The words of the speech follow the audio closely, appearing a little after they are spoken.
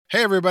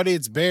Hey, everybody,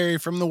 it's Barry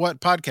from the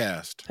What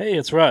Podcast. Hey,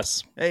 it's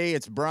Russ. Hey,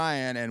 it's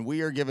Brian, and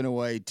we are giving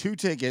away 2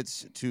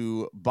 tickets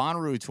to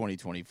Bonnaroo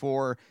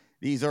 2024.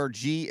 These are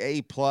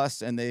GA+,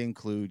 and they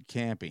include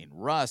camping.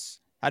 Russ,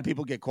 how do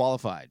people get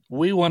qualified?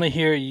 We want to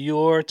hear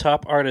your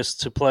top artists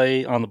to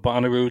play on the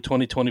Bonnaroo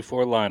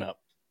 2024 lineup.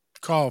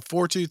 Call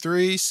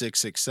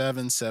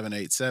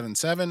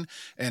 423-667-7877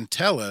 and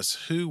tell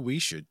us who we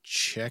should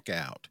check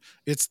out.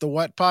 It's the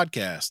What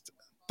Podcast.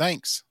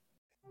 Thanks.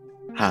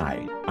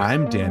 Hi,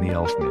 I'm Danny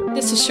Elfman.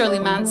 This is Shirley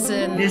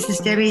Manson. This is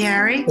Debbie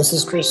Harry. This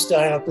is Chris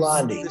Stein of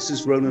Blondie. This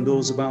is Roland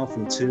Orzabal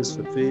from Tears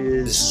for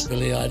Fears. This is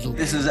Billy Idol.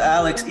 This is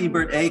Alex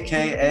Ebert,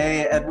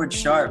 a.k.a. Edward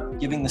Sharp,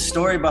 giving the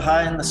story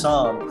behind the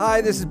song.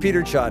 Hi, this is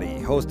Peter Chotty,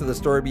 host of The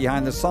Story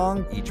Behind the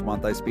Song. Each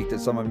month I speak to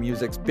some of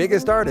music's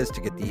biggest artists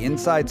to get the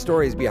inside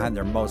stories behind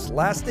their most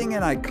lasting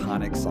and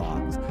iconic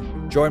songs.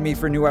 Join me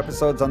for new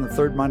episodes on the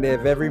third Monday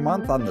of every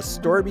month on The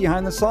Story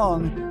Behind the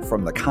Song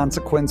from the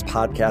Consequence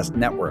Podcast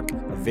Network,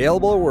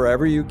 available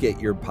wherever you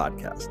get your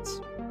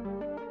podcasts.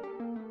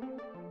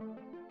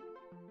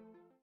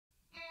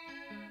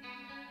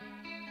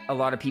 A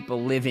lot of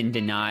people live in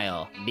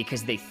denial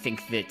because they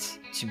think that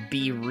to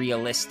be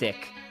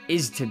realistic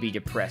is to be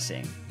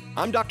depressing.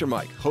 I'm Dr.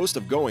 Mike, host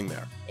of Going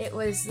There. It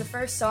was the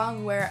first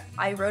song where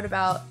I wrote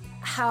about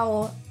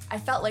how I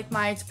felt like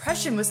my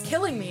depression was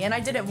killing me and I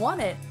didn't want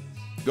it.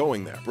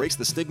 Going There breaks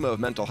the stigma of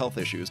mental health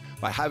issues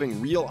by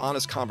having real,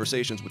 honest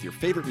conversations with your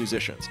favorite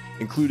musicians,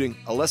 including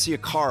Alessia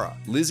Cara,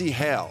 Lizzie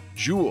Hale,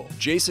 Jewel,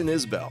 Jason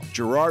Isbell,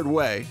 Gerard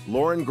Way,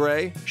 Lauren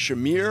Gray,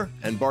 Shamir,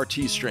 and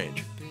Bartees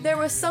Strange. There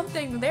was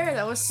something there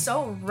that was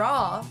so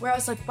raw, where I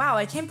was like, wow,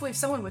 I can't believe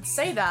someone would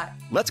say that.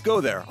 Let's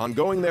go there on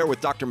Going There with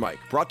Dr. Mike,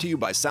 brought to you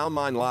by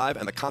SoundMind Live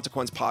and the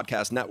Consequence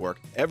Podcast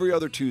Network every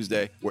other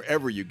Tuesday,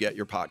 wherever you get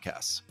your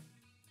podcasts.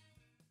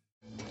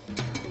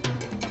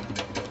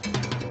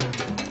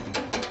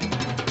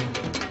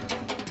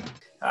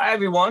 Hi,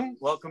 everyone.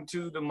 Welcome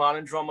to the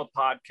Modern Drummer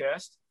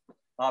Podcast.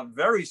 Our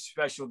very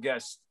special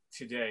guest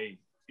today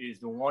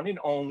is the one and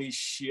only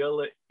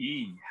Sheila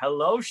E.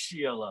 Hello,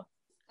 Sheila.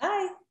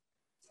 Hi.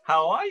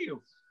 How are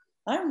you?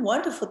 I'm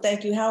wonderful,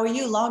 thank you. How are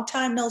you? Long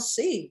time no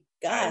see.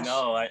 Gosh. I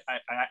know. I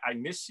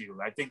miss you.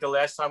 I think the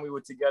last time we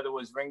were together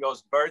was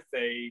Ringo's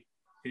birthday,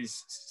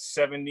 his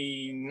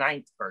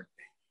 79th birthday.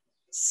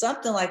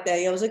 Something like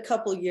that. Yeah, it was a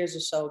couple of years or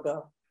so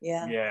ago.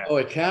 Yeah. Yeah. Oh,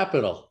 at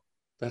Capitol.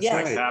 That's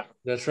yes. right.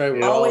 That's right.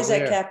 We're always all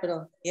at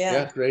Capitol. Yeah.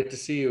 Yeah, great to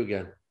see you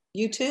again.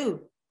 You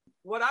too.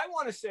 What I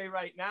want to say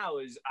right now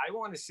is I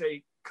want to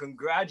say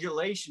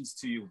congratulations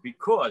to you,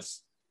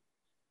 because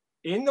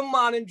in the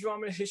modern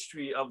drummer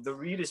history of the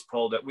Readers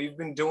Poll that we've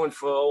been doing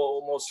for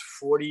almost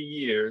 40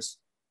 years,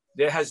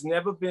 there has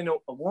never been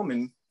a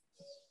woman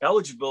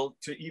eligible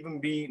to even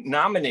be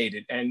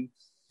nominated. And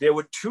there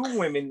were 2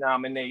 women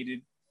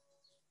nominated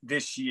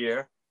this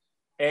year,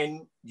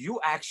 and you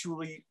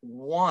actually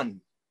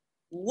won.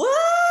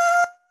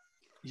 What?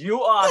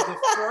 You are the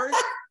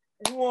first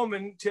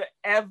woman to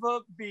ever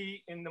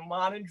be in the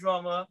Modern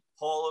Drummer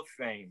Hall of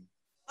Fame.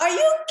 Are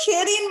you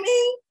kidding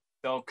me?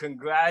 So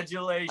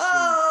congratulations.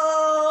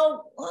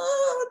 Oh,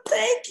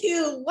 thank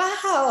you.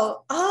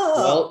 Wow.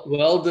 Oh.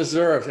 Well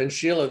deserved. And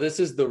Sheila, this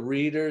is the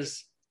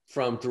readers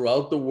from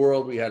throughout the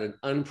world. We had an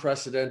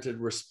unprecedented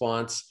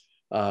response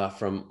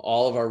from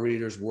all of our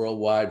readers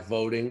worldwide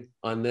voting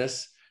on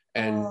this.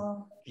 And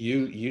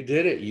you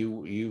did it.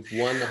 You've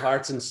won the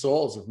hearts and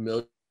souls of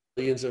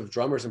millions of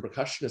drummers and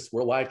percussionists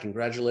worldwide.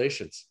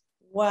 Congratulations.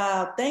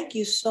 Wow. Thank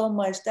you so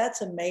much.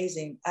 That's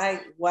amazing.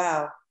 That's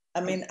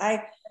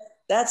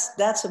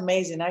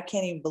amazing. I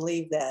can't even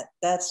believe that.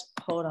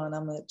 Hold on,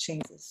 I'm gonna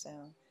change this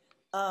sound.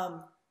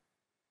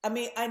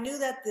 I knew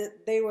that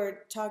they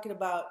were talking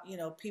about,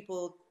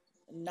 people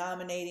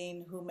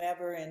nominating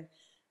whomever, and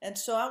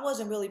so I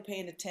wasn't really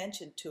paying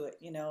attention to it,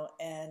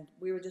 and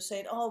we were just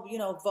saying,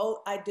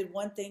 vote. I did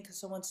one thing because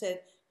someone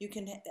said you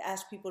can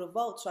ask people to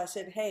vote. So I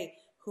said, hey,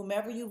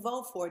 whomever you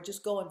vote for,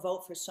 just go and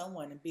vote for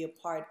someone and be a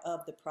part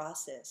of the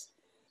process.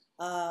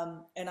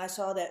 And I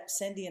saw that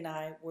Cindy and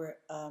I were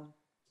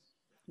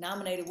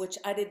nominated, which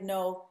I didn't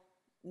know.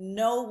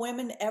 No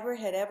women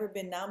had ever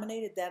been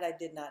nominated. That I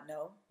did not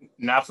know.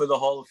 Not for the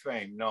Hall of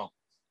Fame, no.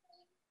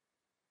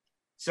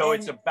 So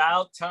it's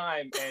about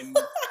time. And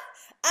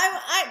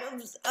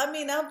I'm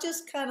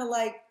just kind of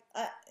like,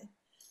 I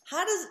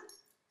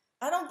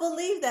don't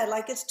believe that.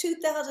 Like, it's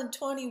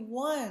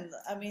 2021.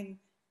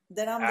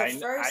 That I'm the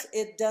first.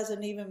 It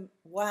doesn't even.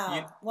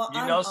 Wow.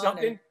 You know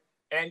something?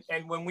 And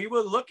when we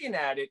were looking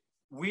at it,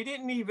 we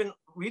didn't even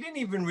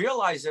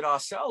realize it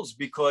ourselves,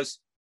 because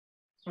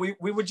we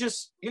were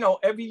just,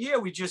 every year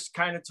we just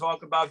kind of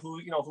talk about who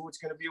it's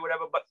going to be,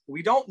 whatever, but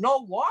we don't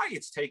know why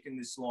it's taken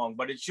this long.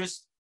 But it's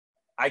just,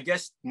 I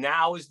guess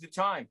now is the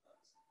time.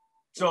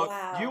 So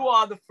You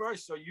are the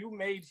first. So you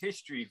made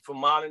history for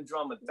Modern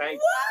Drummer.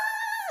 Thank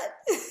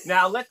you.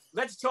 Now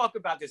let's talk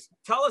about this.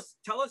 Tell us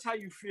how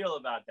you feel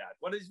about that.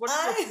 What is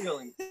your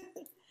feeling?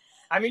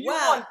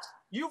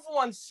 You've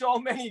won so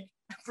many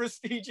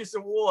prestigious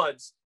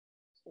awards.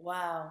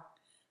 Wow.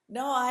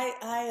 No,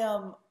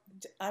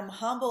 I'm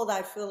humbled.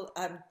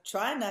 I'm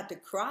trying not to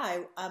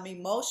cry. I'm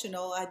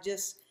emotional.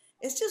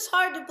 It's just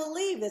hard to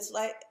believe. It's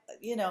like,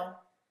 you know,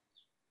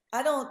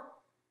 I don't,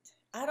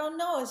 I don't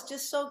know. It's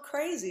just so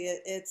crazy.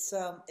 It's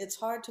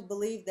hard to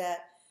believe that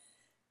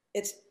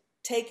it's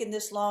taken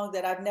this long,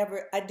 that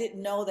I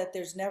didn't know that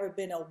there's never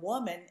been a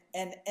woman.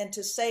 And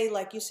to say,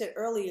 like you said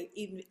earlier,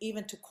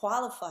 even to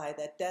qualify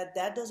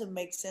that doesn't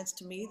make sense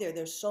to me either.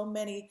 There's so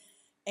many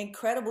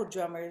incredible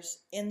drummers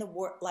in the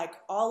world, like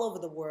all over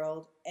the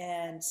world,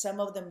 and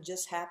some of them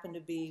just happen to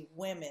be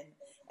women.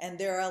 And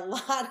there are a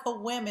lot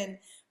of women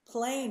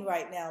playing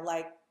right now,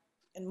 like,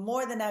 and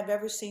more than I've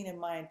ever seen in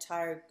my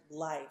entire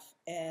life.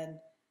 And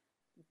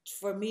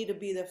for me to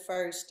be the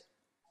first,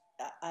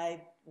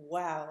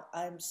 wow,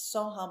 I'm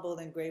so humbled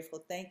and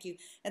grateful. Thank you.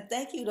 And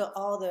thank you to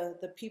all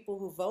the people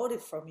who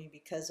voted for me,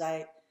 because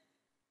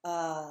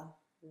uh,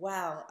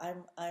 wow,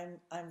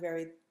 I'm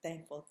very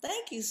thankful.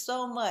 Thank you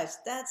so much.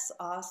 That's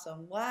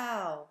awesome.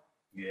 Wow.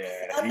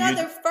 Yeah.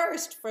 Another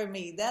first for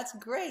me. That's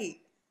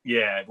great.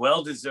 Yeah,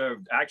 well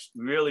deserved.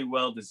 Actually, really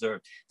well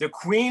deserved. The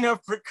queen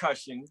of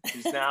percussion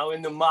is now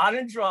in the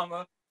Modern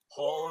Drummer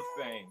Hall of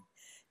Fame.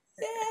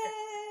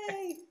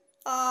 Yay!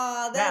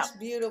 Ah, that's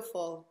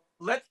beautiful.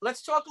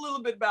 Let's talk a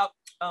little bit about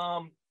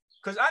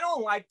because I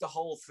don't like the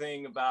whole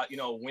thing about, you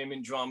know,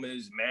 women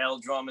drummers, male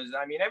drummers.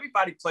 I mean,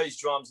 everybody plays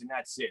drums and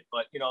that's it.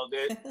 But you know,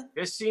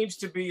 there seems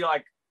to be,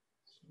 like,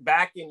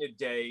 back in the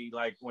day,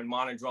 like when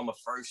Modern Drummer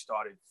first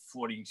started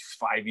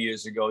 45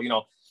 years ago, you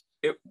know,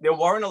 there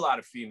weren't a lot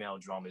of female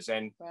drummers,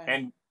 and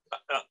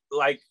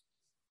like,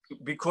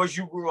 because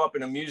you grew up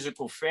in a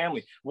musical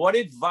family, what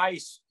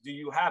advice do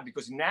you have?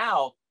 Because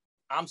now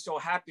I'm so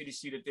happy to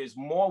see that there's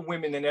more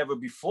women than ever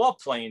before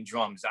playing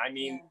drums. I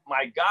mean,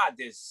 my God,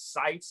 there's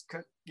sites,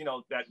 you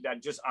know,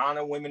 that just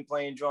honor women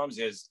playing drums.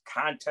 There's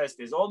contests.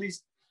 There's all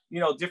these, you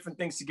know, different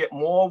things to get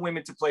more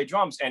women to play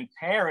drums. And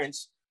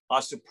parents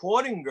are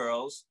supporting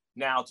girls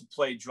now to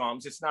play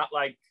drums. It's not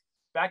like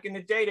back in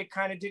the day, they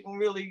kind of didn't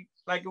really,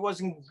 like, it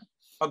wasn't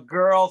a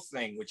girl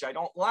thing, which I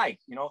don't like,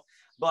 you know.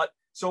 But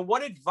so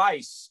what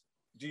advice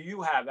do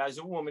you have as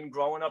a woman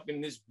growing up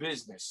in this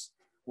business?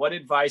 What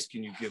advice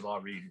can you give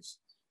our readers?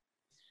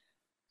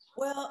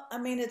 Well, I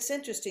mean, it's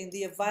interesting.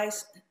 The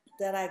advice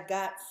that I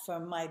got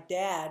from my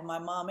dad, my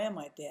mom and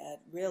my dad,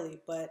 really,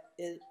 but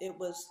it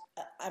was,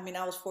 I mean,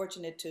 I was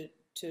fortunate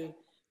to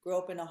grow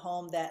up in a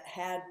home that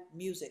had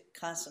music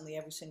constantly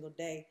every single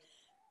day.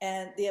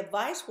 And the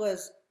advice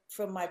was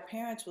from my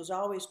parents was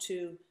always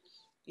to,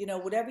 you know,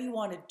 whatever you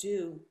want to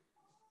do,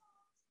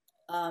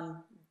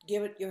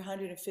 give it your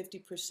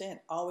 150%.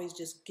 Always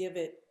just give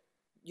it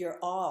your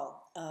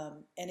all.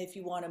 And if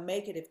you want to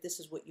make it, if this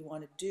is what you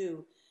want to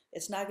do,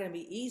 it's not going to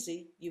be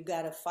easy. You've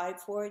got to fight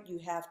for it. You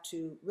have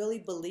to really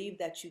believe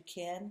that you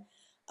can.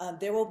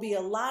 There will be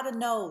a lot of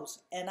no's,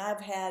 and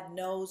I've had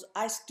no's.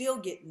 I still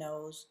get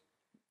no's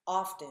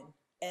often,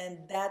 and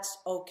that's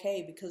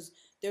okay, because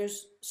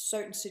there's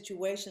certain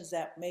situations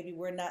that maybe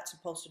we're not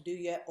supposed to do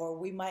yet, or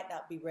we might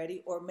not be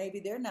ready, or maybe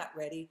they're not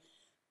ready.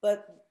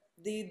 But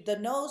the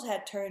no's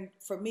had turned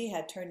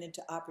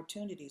into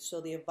opportunities. So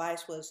the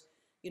advice was,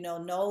 you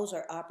know, no's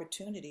are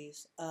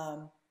opportunities.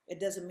 It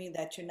doesn't mean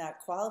that you're not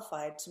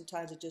qualified.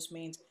 Sometimes it just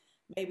means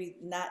maybe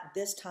not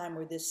this time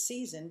or this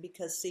season,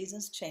 because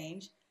seasons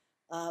change.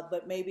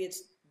 But maybe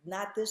it's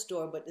not this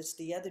door, but it's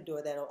the other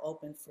door that'll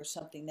open for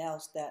something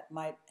else that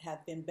might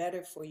have been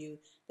better for you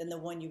than the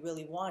one you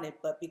really wanted.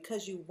 But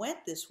because you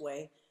went this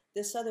way,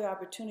 this other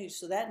opportunity,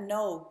 so that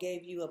no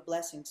gave you a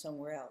blessing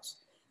somewhere else.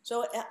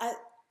 So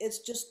it's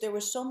just, there were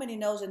so many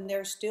no's, and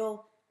there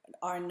still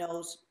are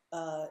no's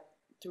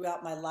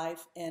throughout my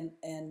life. And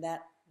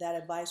that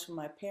advice from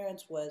my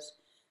parents was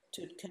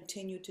to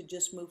continue to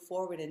just move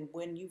forward. And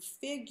when you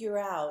figure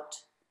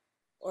out,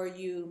 or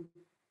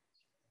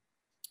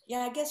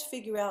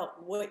figure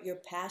out what your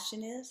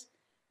passion is,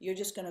 you're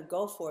just going to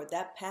go for it.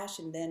 That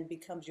passion then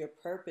becomes your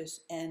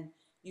purpose, and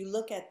you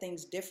look at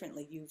things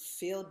differently. You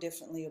feel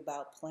differently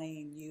about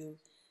playing.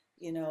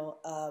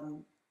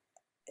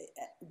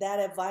 That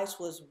advice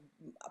was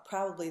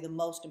probably the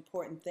most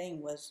important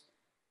thing. Was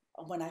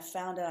when I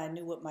found out, I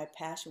knew what my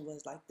passion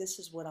was. Like, this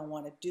is what I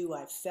want to do.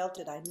 I felt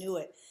it. I knew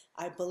it.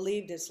 I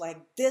believed it's like,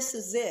 this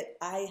is it.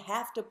 I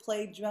have to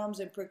play drums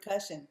and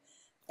percussion.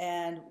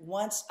 And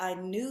once I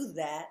knew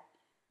that,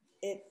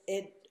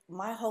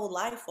 my whole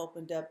life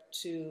opened up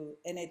to,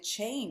 and it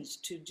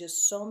changed to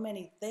just so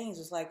many things.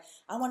 It's like,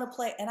 I want to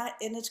play, and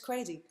it's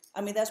crazy.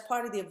 I mean, that's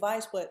part of the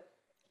advice, but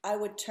I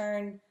would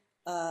turn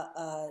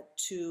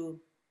to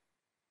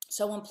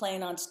someone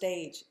playing on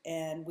stage,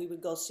 and we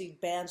would go see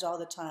bands all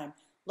the time.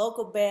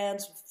 Local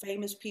bands,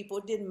 famous people,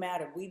 it didn't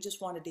matter. We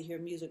just wanted to hear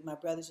music, my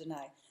brothers and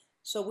I.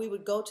 So we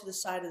would go to the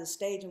side of the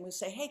stage and we'd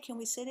say, hey, can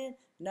we sit in?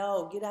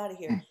 No, get out of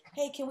here.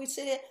 Hey, can we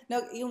sit in?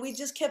 No, and we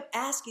just kept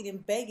asking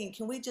and begging.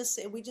 Can we just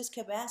sit? We just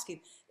kept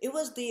asking. It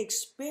was the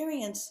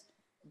experience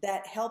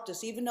that helped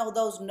us, even though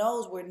those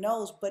no's were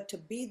no's, but to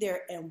be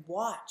there and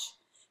watch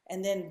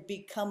and then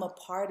become a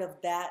part of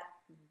that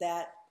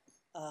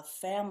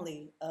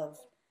family of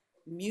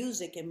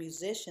music and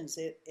musicians,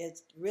 it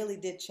really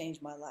did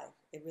change my life.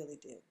 It really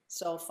did.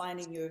 So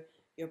finding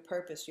your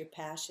purpose, your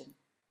passion.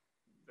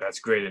 That's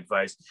great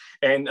advice.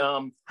 And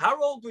how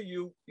old were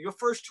you? Your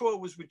first tour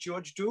was with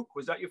George Duke.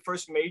 Was that your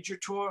first major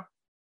tour?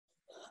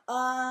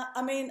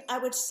 I mean, I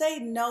would say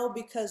no,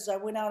 because I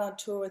went out on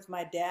tour with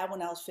my dad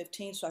when I was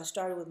 15. So I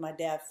started with my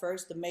dad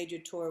first, the major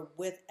tour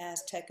with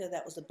Azteca.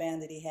 That was the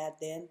band that he had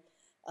then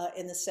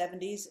in the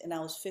 70s. And I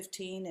was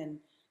 15. And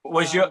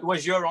was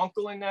your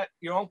uncle in that?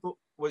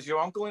 Was your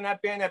uncle in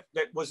that band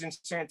that was in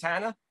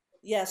Santana?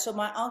 Yeah, so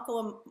my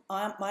uncle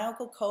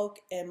Coke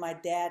and my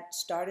dad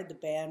started the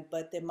band,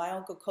 but then my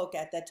uncle Coke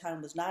at that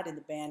time was not in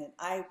the band, and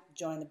I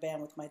joined the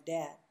band with my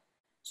dad.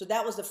 So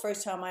that was the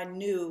first time I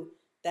knew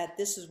that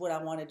this is what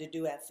I wanted to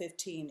do at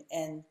 15.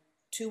 And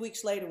 2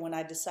 weeks later, when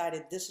I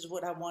decided this is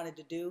what I wanted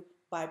to do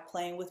by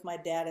playing with my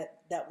dad at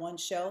that one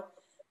show,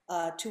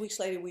 2 weeks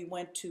later we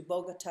went to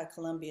Bogota,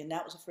 Colombia, and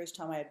that was the first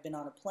time I had been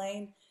on a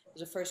plane. It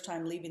was the first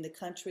time leaving the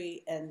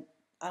country, and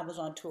I was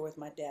on tour with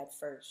my dad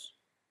first.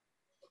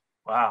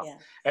 Wow. Yeah.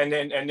 And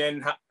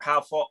then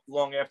how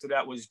long after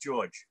that was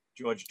George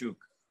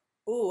Duke?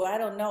 Ooh, I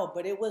don't know,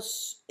 but it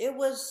was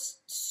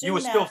soon you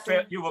were still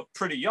after. You were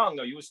pretty young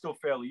though. You were still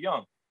fairly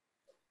young.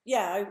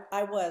 Yeah,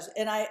 I was.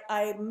 And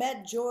I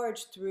met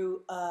George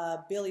through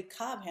Billy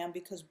Cobham,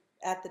 because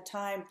at the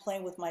time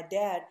playing with my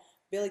dad,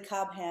 Billy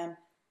Cobham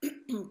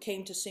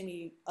came to see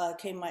me,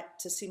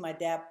 to see my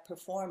dad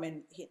perform,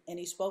 and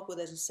he spoke with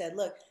us and said,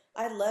 "Look,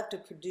 I'd love to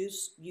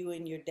produce you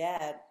and your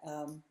dad."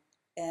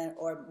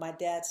 Or my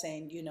dad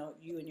saying,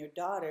 you and your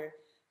daughter,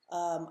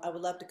 I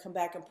would love to come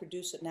back and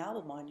produce an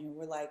album on you. And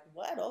we're like,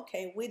 what?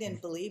 Okay. We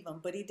didn't believe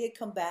him, but he did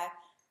come back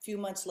a few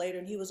months later,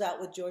 and he was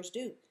out with George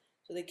Duke.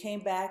 So they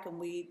came back and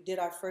we did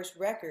our first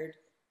record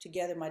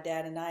together, my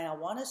dad and I. And I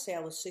want to say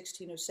I was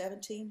 16 or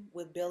 17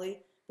 with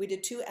Billy. We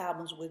did 2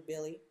 albums with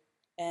Billy.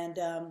 And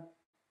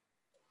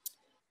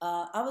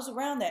I was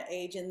around that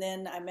age, and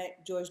then I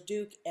met George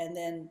Duke, and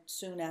then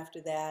soon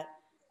after that,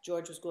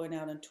 George was going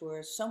out on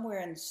tour somewhere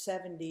in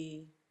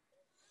 70.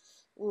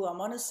 Ooh, I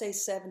want to say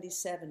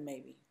 77,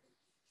 maybe.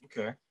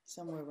 Okay.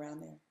 Somewhere around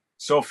there.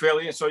 So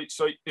fairly, so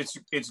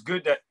it's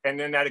good that, and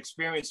then that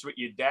experience with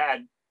your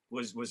dad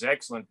was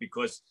excellent,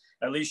 because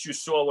at least you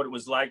saw what it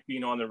was like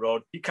being on the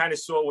road. He kind of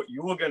saw what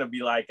you were going to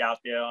be like out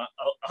there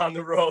on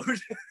the road.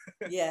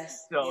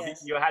 Yes. So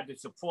yes. You had the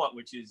support,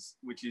 which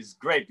is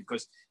great,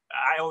 because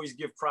I always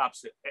give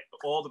props to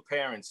all the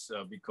parents,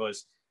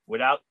 because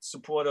without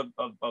support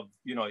of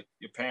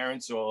your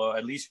parents, or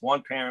at least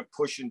one parent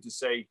pushing to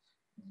say,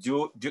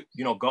 do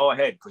go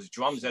ahead, because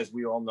drums, as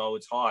we all know,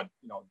 it's hard.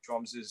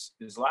 Drums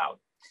is loud.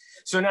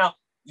 So now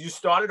you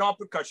started on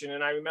percussion,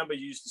 and I remember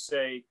you used to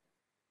say,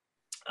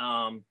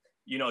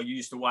 you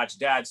used to watch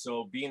Dad.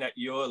 So being that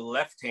you're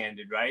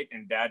left-handed, right,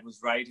 and Dad was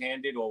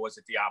right-handed, or was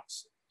it the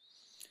opposite?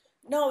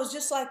 No, it was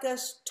just like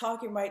us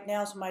talking right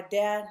now. So my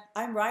dad,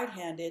 I'm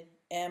right-handed,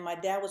 and my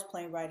dad was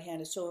playing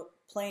right-handed. So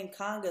playing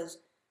congas,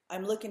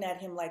 I'm looking at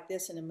him like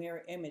this in a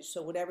mirror image.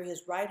 So whatever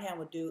his right hand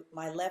would do,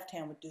 my left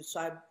hand would do. So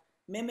I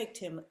mimicked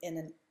him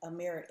in a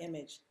mirror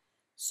image.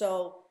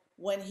 So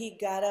when he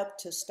got up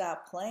to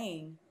stop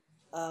playing,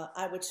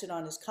 I would sit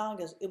on his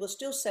congas. It was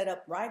still set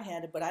up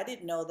right-handed, but I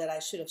didn't know that I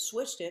should have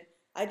switched it.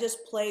 I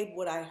just played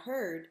what I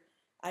heard.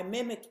 I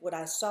mimicked what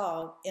I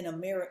saw in a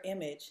mirror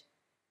image.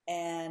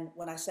 And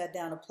when I sat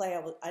down to play,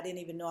 I didn't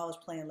even know I was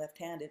playing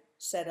left-handed,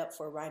 set up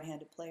for a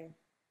right-handed player.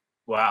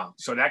 Wow.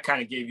 So that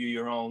kind of gave you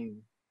your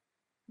own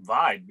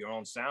vibe, your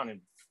own sound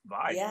and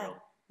vibe. Yeah. Really.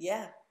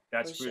 Yeah.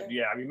 That's pretty, sure.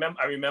 yeah.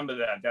 I remember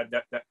that.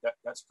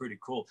 That's pretty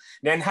cool.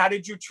 Then how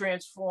did you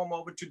transform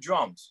over to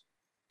drums,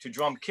 to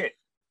drum kit?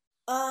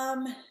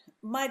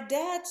 My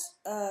dad's,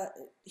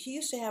 he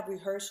used to have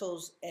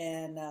rehearsals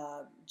and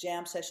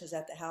jam sessions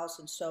at the house.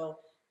 And so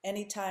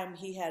anytime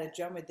he had a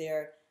drummer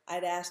there,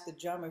 I'd ask the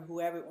drummer,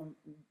 whoever,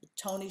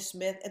 Tony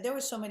Smith, and there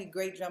were so many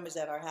great drummers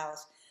at our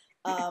house.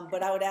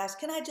 But I would ask,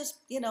 can I just,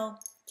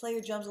 play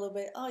your drums a little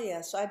bit? Oh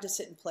yeah. So I'd just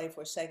sit and play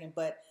for a second.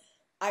 But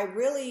I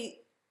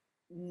really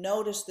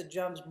noticed the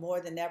drums more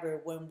than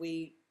ever when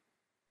we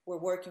were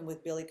working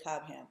with Billy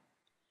Cobham.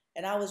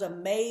 And I was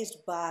amazed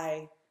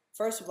by,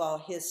 first of all,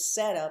 his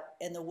setup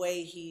and the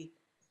way he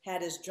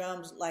had his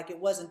drums, like it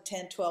wasn't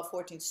 10, 12,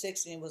 14,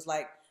 16, it was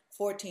like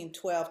 14,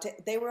 12.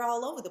 They were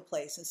all over the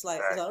place. It's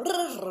like, and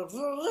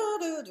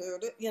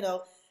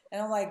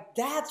I'm like,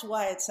 that's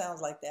why it sounds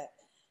like that.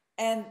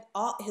 And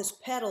all his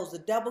pedals, the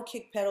double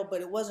kick pedal, but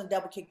it wasn't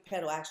double kick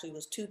pedal, actually it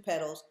was 2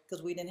 pedals,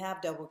 because we didn't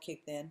have double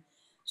kick then.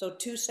 So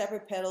 2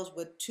 separate pedals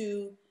with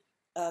 2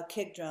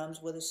 kick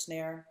drums with a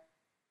snare.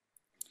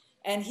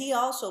 And he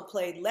also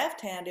played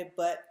left-handed,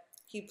 but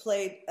he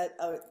played,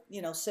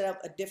 set up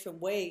a different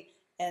way.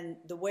 And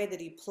the way that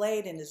he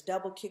played, and his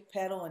double kick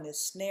pedal and his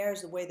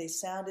snares, the way they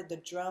sounded, the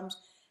drums,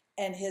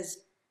 and his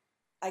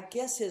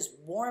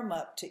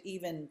warm-up to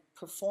even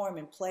perform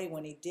and play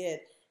when he did,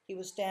 he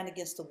would stand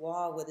against the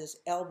wall with his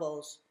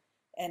elbows,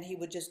 and he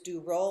would just do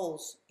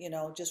rolls,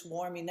 just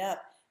warming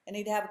up. And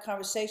he'd have a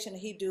conversation.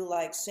 He'd do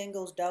like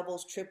singles,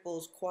 doubles,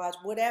 triples, quads,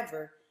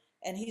 whatever.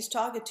 And he's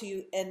talking to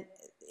you, and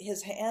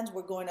his hands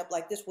were going up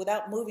like this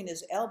without moving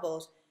his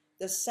elbows,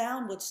 the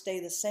sound would stay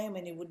the same,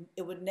 and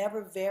it would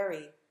never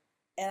vary.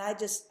 And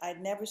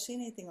I'd never seen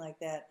anything like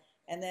that.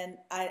 And then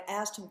I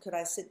asked him, could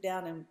I sit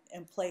down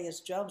and play his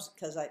drums,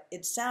 because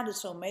it sounded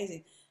so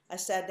amazing. I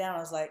sat down, I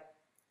was like,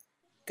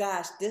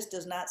 gosh, this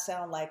does not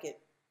sound like it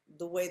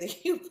the way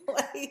that you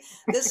play.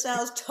 This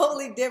sounds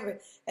totally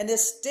different. And the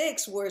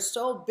sticks were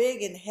so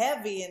big and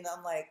heavy, and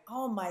I'm like,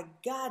 oh my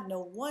God,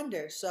 no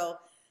wonder. So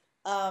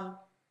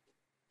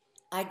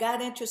I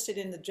got interested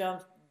in the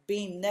drums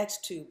being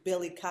next to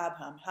Billy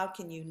Cobham. How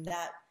can you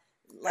not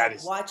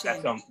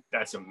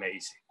that's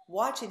amazing.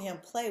 Watching him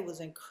play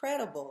was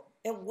incredible.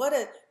 And what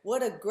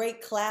a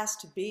great class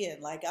to be in.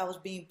 Like, I was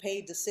being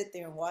paid to sit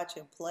there and watch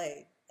him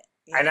play.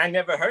 And I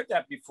never heard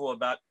that before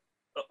about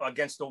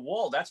against the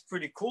wall. That's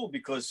pretty cool,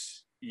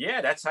 because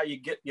that's how you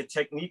get your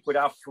technique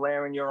without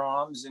flaring your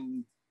arms,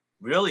 and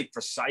really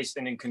precise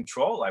and in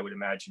control, I would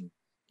imagine.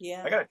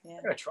 Yeah. I gotta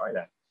try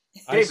that.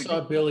 I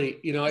saw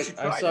Billy, I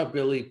saw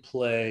Billy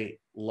play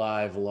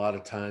live a lot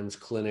of times,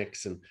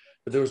 clinics,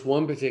 but there was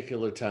one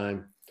particular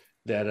time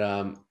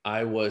that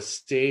I was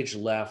stage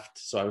left.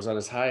 So I was on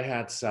his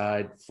hi-hat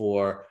side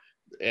for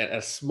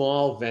a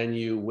small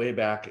venue way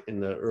back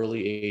in the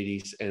early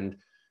 80s. And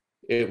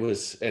it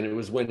was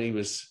when he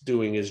was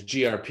doing his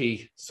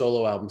GRP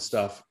solo album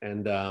stuff.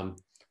 And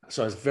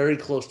so I was very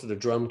close to the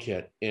drum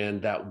kit.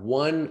 And that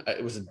one,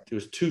 it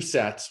was 2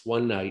 sets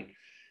one night.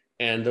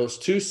 And those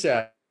 2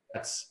 sets,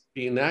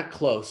 being that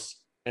close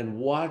and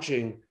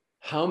watching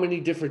how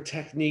many different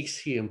techniques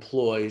he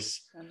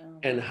employs,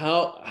 and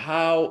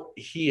how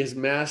he has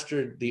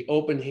mastered the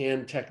open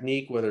hand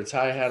technique, whether it's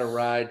hi-hat or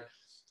ride,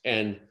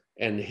 and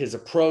his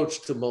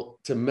approach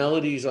to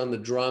melodies on the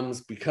drums,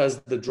 because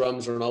the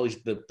drums are in all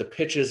these, the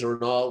pitches are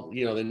in all,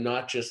 they're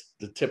not just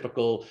the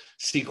typical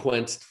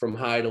sequenced from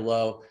high to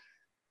low.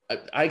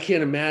 I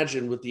can't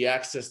imagine, with the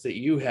access that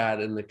you had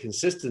and the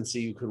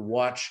consistency, you could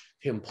watch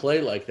him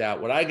play like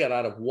that. What I got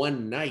out of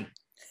one night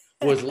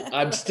was,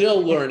 I'm still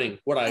learning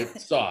what I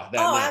saw that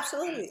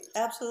night.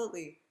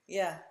 Absolutely.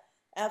 Yeah,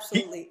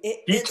 absolutely.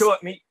 He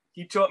taught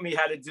me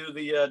how to do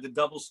the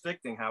double stick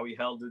thing, how he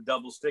held the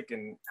double stick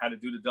and how to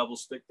do the double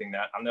stick thing.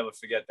 That I'll never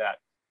forget that.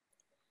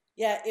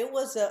 Yeah, it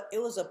was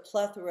a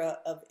plethora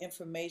of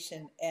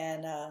information,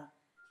 and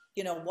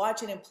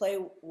watching him play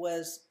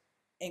was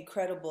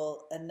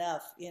incredible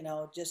enough,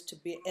 just to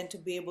be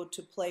able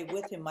to play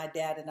with him, my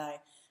dad and I.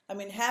 I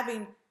mean,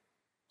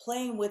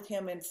 playing with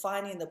him and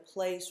finding the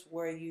place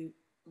where you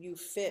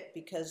fit,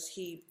 because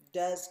he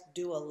does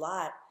do a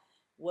lot,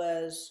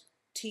 was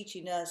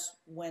teaching us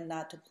when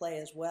not to play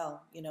as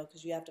well,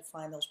 because you have to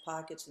find those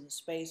pockets in the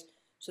space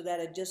so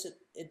that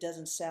it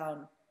doesn't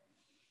sound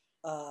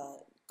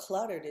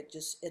cluttered.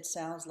 It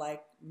sounds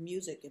like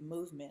music and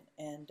movement.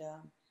 And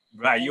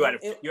right, you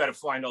had to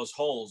find those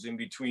holes in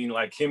between,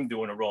 like him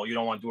doing a roll. You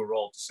don't want to do a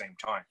roll at the same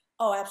time.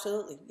 Oh,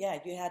 absolutely. Yeah,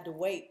 you had to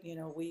wait.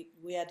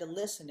 We had to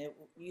listen.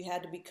 You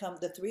had to become,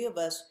 the 3 of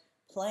us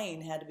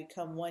playing had to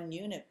become one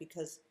unit,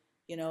 because,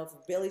 if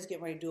Billy's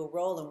getting ready to do a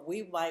roll, and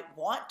we might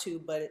want to,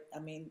 but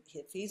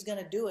if he's going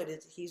to do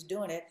it, he's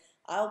doing it.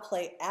 I'll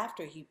play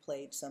after he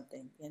played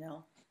something,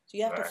 So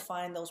you have to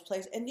find those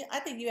places. And I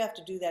think you have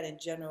to do that in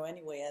general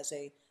anyway,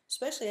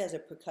 especially as a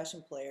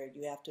percussion player.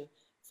 You have to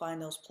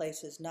find those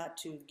places not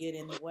to get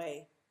in the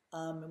way.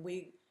 And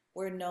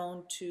we're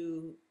known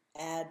to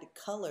add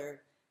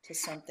color to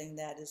something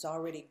that is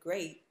already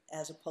great,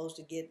 as opposed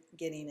to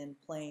getting and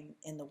playing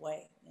in the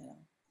way,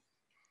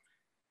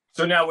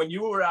 So now, when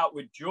you were out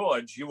with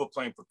George, you were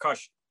playing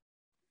percussion.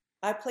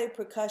 I played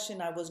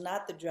percussion. I was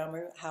not the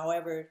drummer.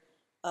 However,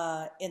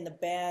 in the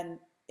band,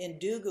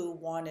 Ndugu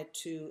wanted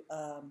to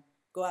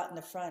go out in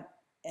the front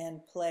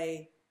and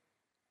play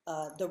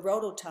the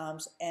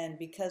rototoms, and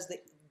because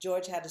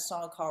George had a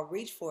song called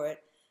 "Reach for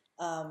It,"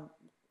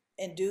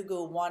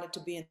 Ndugu wanted to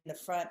be in the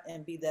front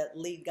and be the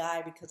lead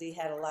guy, because he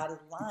had a lot of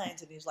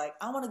lines, and he's like,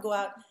 I want to go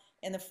out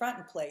in the front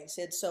and play. He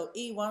said, so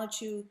why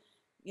don't you,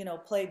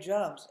 play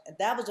drums? And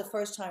that was the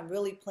first time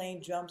really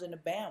playing drums in the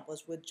band,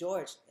 was with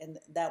George. And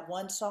that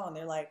one song,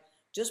 they're like,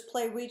 just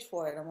play Reach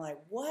for It. I'm like,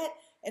 what?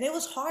 And it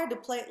was hard to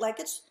play.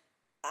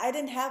 I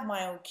didn't have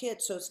my own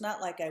kit, so it's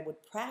not like I would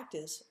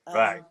practice.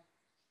 Right.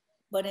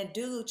 But in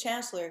Ndugu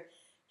Chancellor,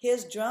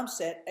 his drum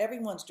set,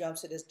 everyone's drum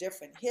set is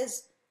different.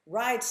 His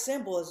ride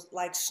cymbal is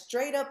like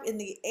straight up in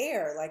the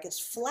air, like it's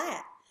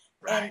flat.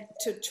 Right. And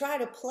to try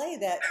to play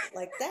that,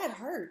 that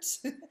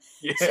hurts.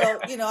 Yeah. So,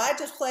 I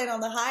just played on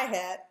the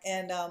hi-hat,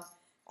 and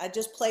I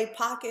just played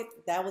pocket.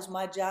 That was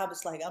my job.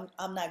 It's like,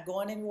 I'm not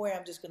going anywhere.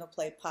 I'm just going to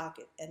play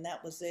pocket. And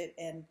that was it.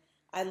 And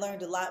I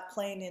learned a lot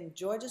playing in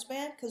George's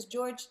band, because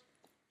George,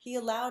 he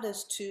allowed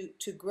us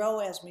to grow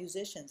as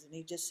musicians. And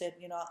he just said,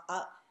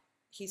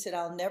 he said,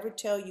 I'll never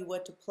tell you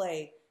what to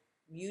play.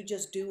 You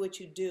just do what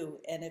you do.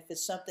 And if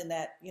it's something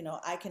that,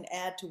 I can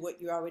add to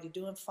what you're already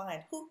doing,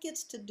 fine. Who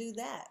gets to do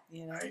that?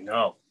 I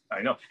know.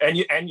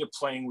 And you're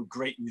playing with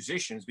great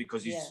musicians,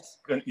 because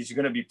he's going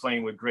to be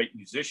playing with great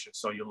musicians.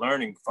 So you're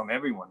learning from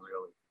everyone,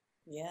 really.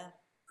 Yeah.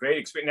 Great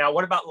experience. Now,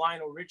 what about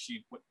Lionel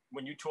Richie?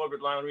 when you toured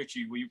with Lionel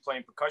Richie, were you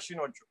playing percussion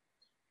or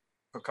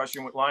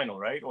percussion with Lionel,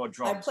 right? Or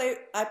drums?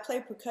 I play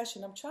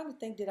percussion. I'm trying to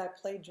think, did I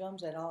play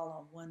drums at all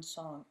on one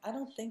song? I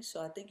don't think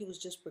so. I think it was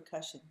just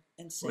percussion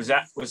and singing.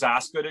 Was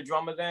Oscar the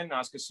drummer then?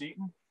 Oscar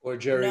Seaton? Or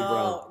Jerry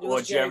Brown?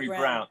 Or Jerry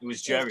Brown. It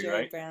was Jerry, Jerry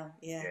right? Brown.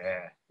 Yeah.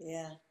 Yeah.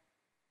 Yeah.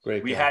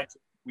 Great. We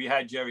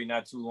had Jerry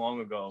not too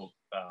long ago.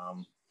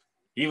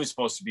 He was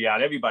supposed to be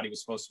out. Everybody was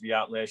supposed to be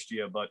out last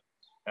year, but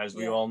as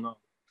we all know,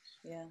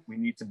 we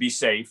need to be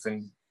safe,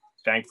 and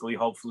thankfully,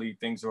 hopefully,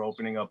 things are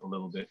opening up a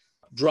little bit.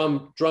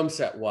 Drum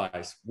set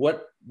wise,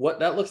 what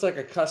that looks like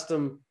a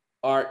custom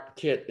art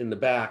kit in the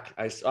back.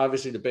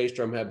 Obviously the bass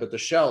drum head, but the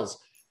shells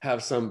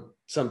have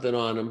something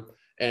on them.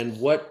 And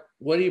what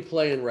are you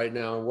playing right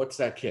now? And what's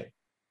that kit?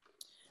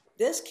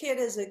 This kit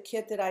is a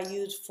kit that I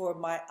used for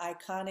my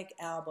iconic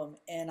album,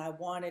 and I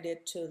wanted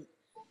it to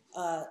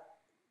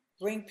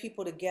bring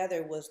people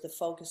together was the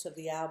focus of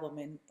the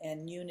album,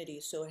 and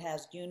unity. So it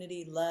has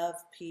unity, love,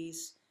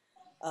 peace,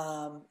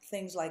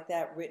 things like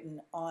that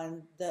written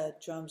on the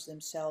drums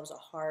themselves, a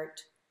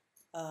heart.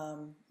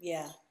 And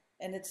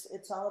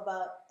it's all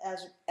about,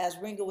 as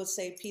Ringo would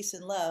say, peace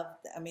and love.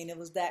 I mean, it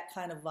was that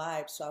kind of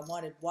vibe. So I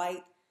wanted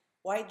white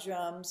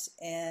drums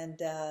and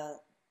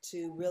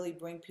to really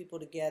bring people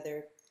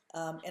together.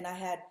 And I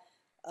had,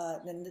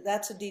 and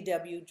that's a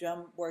DW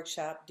drum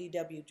workshop,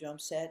 DW drum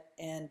set.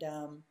 And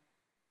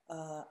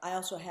I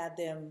also had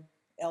them,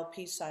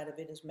 LP side of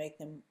it is make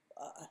them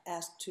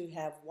asked to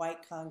have white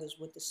congas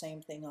with the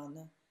same thing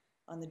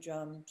on the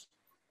drums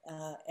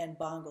and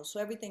bongos. So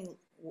everything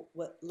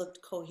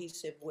looked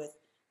cohesive with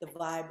the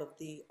vibe of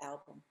the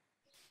album.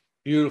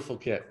 Beautiful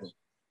kit.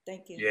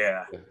 Thank you.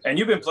 Yeah, and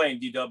you've been playing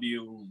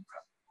DW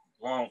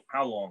long?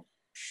 How long?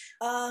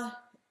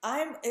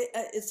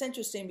 It's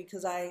interesting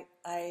because I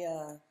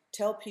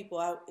tell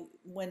people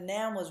when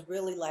NAMM was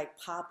really like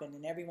popping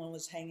and everyone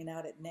was hanging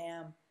out at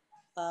NAMM.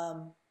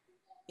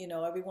 You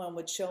know, everyone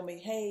would show me,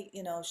 hey,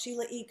 you know,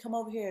 Sheila E., come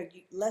over here.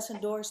 Let's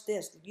endorse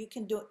this. You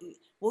can do it.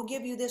 We'll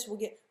give you this.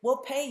 We'll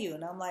pay you.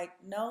 And I'm like,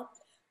 no.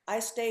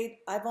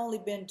 I've only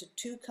been to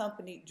 2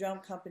 drum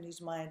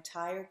companies my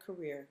entire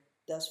career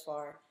thus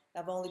far.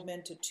 I've only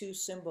been to 2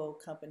 cymbal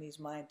companies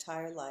my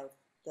entire life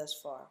thus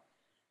far.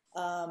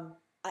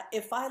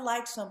 If I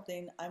like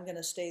something, I'm going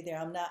to stay there.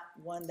 I'm not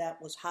one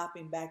that was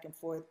hopping back and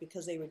forth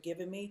because they were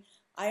giving me.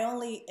 I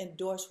only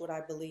endorse what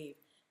I believe.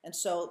 And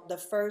so the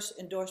first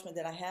endorsement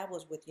that I had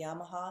was with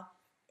Yamaha.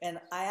 And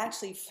I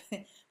actually,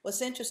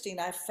 what's interesting,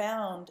 I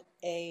found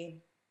a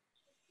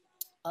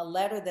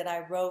letter that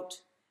I wrote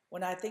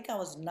when I think I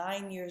was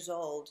 9 years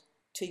old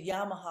to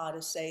Yamaha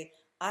to say,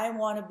 I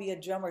want to be a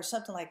drummer, or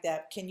something like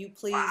that. Can you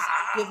please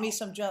give me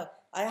some drum?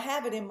 I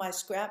have it in my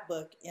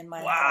scrapbook in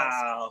my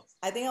house.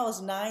 I think I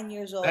was 9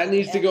 years old. That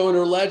needs to go in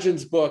her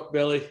Legends book,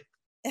 Billy.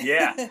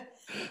 Yeah.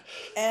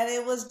 And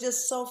it was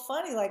just so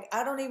funny. Like,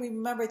 I don't even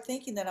remember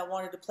thinking that I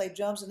wanted to play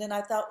drums. And then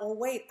I thought, well,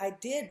 wait, I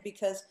did,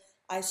 because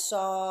I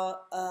saw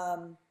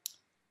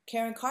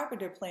Karen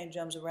Carpenter playing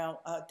drums around,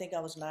 I think I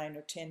was 9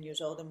 or 10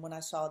 years old. And when I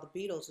saw the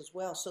Beatles as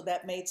well. So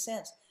that made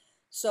sense.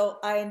 So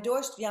I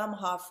endorsed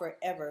Yamaha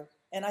forever.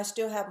 And I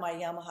still have my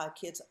Yamaha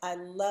kits. I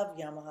love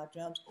Yamaha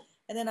drums.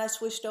 And then I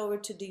switched over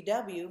to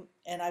DW,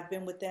 and I've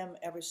been with them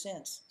ever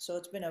since. So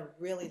it's been a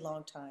really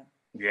long time.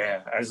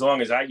 Yeah, as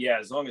long as I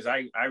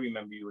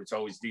remember you, it's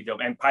always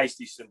DW and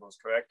Paiste cymbals,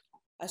 correct?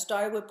 I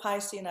started with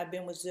Paiste, and I've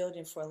been with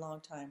Zildjian for a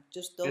long time.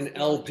 Just those. An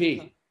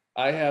LP.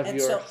 I have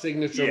your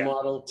signature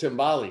model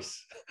timbales.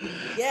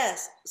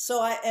 Yes.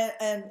 So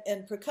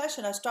and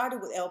percussion, I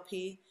started with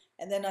LP,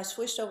 and then I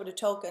switched over to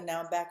Toka, and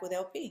now I'm back with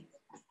LP.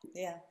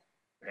 Yeah.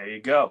 There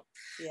you go.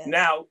 Yeah.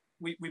 Now,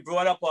 we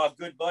brought up our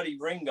good buddy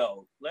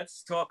Ringo.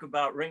 Let's talk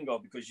about Ringo,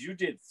 because you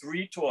did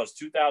 3 tours,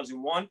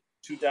 2001,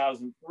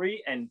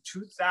 2003, and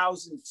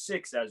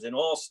 2006 as an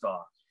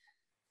all-star.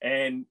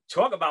 And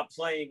talk about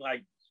playing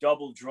like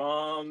double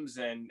drums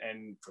and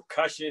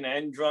percussion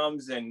and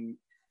drums, and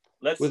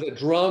with a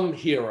drum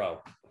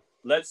hero.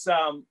 Let's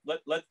talk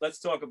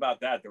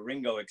about that, the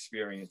Ringo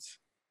experience.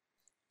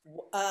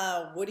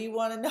 What do you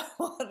want to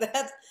know?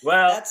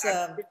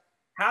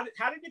 How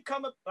did it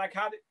come up? Like,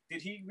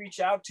 did he reach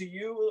out to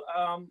you?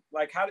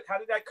 Like, how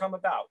did that come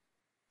about?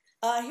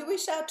 He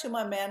reached out to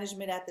my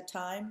management at the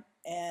time,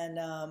 and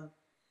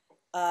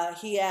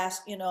he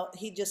asked,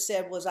 he just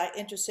said, was I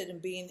interested in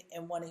being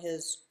in one of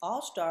his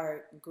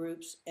all-star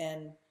groups?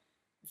 And,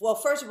 well,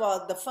 first of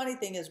all, the funny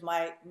thing is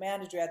my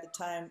manager at the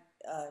time,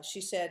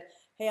 she said,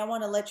 hey, I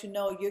want to let you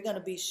know you're going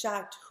to be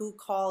shocked who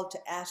called to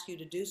ask you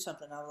to do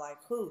something. I'm like,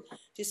 who?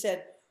 She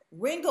said,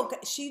 Ringo.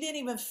 She didn't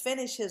even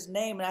finish his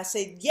name. And I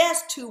said,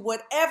 yes to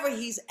whatever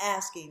he's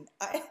asking.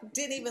 I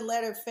didn't even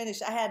let her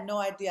finish. I had no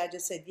idea. I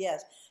just said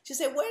yes. She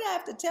said, wait, I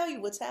have to tell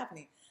you what's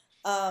happening.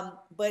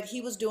 But he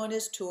was doing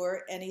his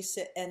tour, and he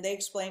said, and they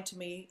explained to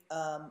me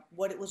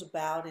what it was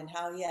about and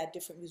how he had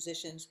different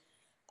musicians.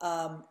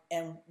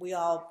 And we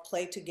all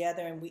played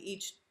together, and we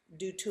each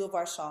do 2 of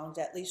our songs,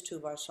 at least 2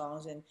 of our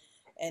songs.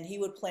 And he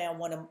would play on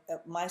one of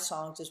my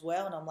songs as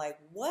well. And I'm like,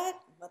 what?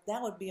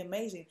 That would be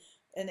amazing.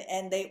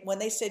 And when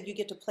they said you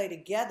get to play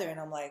together, and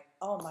I'm like,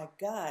 oh my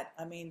God.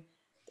 I mean,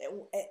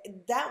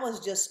 that was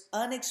just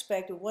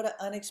unexpected. What an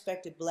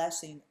unexpected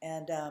blessing.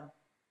 And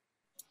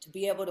to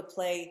be able to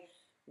play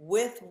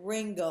with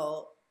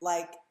Ringo,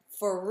 like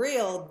for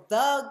real,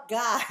 the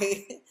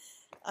guy.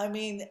 I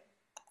mean,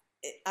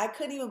 I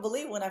couldn't even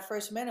believe when I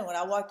first met him. When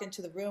I walked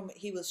into the room,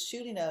 he was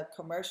shooting a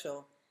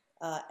commercial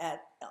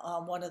at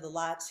one of the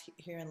lots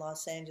here in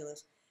Los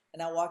Angeles.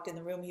 And I walked in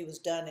the room, he was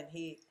done, and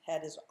he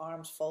had his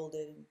arms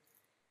folded, and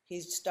he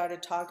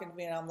started talking to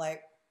me, and I'm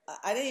like,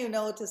 I didn't even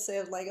know what to say.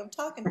 I was like, I'm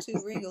talking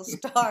to Ringo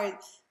Starr,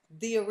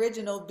 the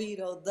original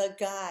Beatle, the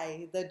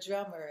guy, the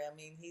drummer. I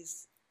mean,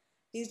 he's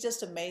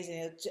just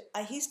amazing.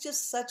 He's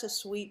just such a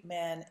sweet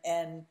man.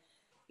 And,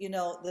 you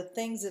know, the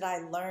things that I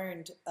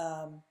learned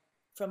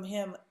from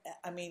him,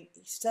 I mean,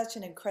 he's such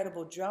an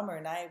incredible drummer.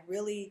 And I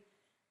really,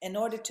 in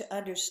order to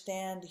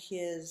understand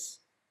his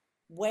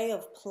way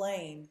of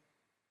playing,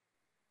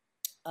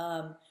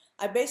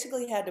 I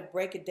basically had to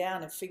break it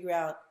down and figure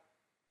out,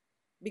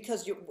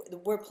 because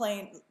we're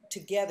playing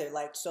together,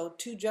 like, so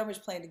two drummers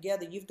playing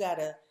together, you've got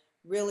to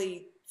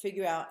really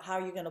figure out how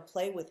you're going to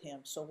play with him.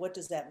 So what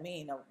does that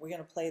mean? Are we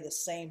going to play the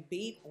same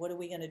beat? What are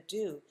we going to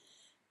do?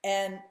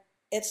 And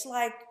it's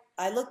like,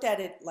 I looked at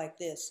it like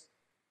this.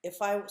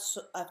 If I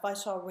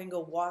saw Ringo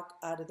walk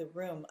out of the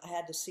room, I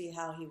had to see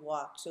how he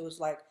walked. So it was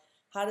like,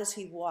 how does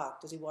he walk?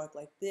 Does he walk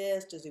like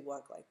this? Does he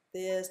walk like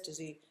this? Does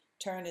he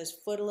turn his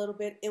foot a little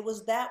bit? It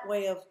was that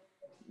way of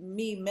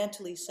me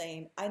mentally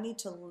saying, I need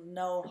to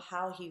know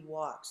how he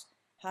walks.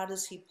 How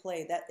does he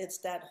play? It's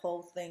that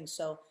whole thing.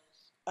 So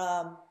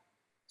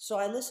so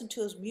I listened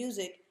to his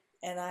music,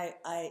 and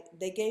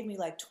they gave me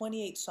like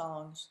 28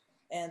 songs.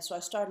 And so I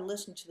started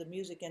listening to the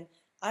music, and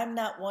I'm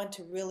not one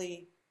to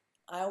really,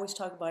 I always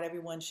talk about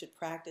everyone should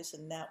practice,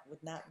 and that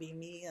would not be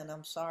me. And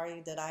I'm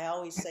sorry that I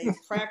always say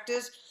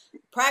practice,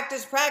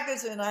 practice,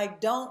 practice, and I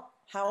don't.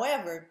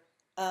 However,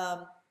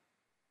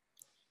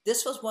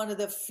 this was one of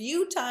the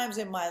few times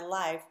in my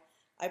life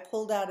I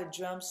pulled out a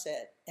drum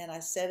set and I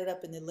set it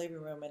up in the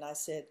living room, and I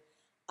said,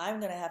 I'm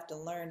going to have to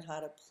learn how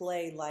to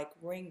play like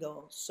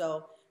Ringo.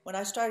 So when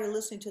I started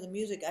listening to the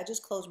music, I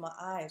just closed my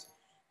eyes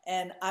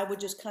and I would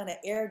just kind of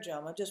air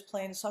drum. I'm just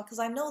playing the song because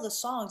I know the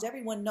songs.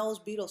 Everyone knows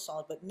Beatles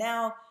songs, but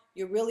now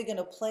you're really going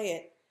to play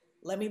it.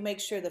 Let me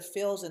make sure the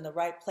feel's in the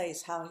right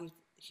place, how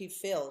he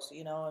feels,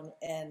 you know,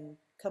 and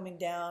coming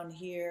down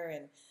here,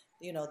 and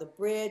you know, the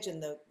bridge,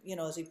 and the, you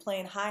know, is he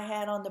playing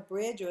hi-hat on the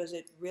bridge, or is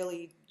it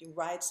really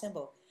ride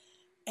cymbal?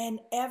 And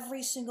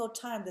every single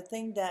time, the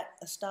thing that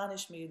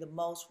astonished me the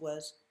most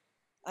was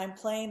I'm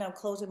playing, I'm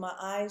closing my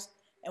eyes,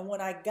 and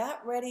when I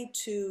got ready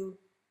to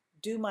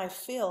do my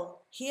fill,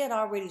 he had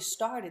already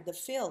started the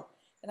fill.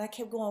 And I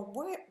kept going,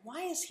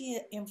 why is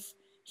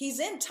he's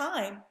in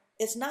time.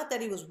 It's not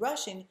that he was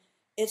rushing.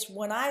 It's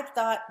when I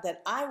thought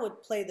that I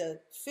would play the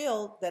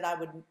fill that I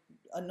would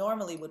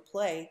normally would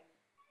play,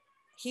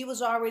 he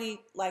was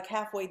already like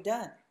halfway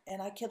done.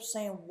 And I kept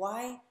saying,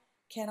 why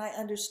can't I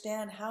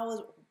understand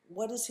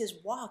what is his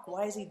walk?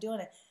 Why is he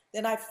doing it?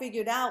 Then I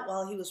figured out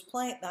while he was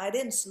playing, I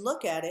didn't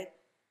look at it.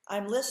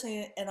 I'm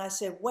listening, and I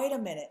said, wait a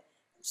minute.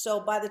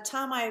 So by the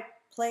time I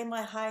play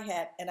my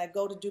hi-hat and I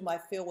go to do my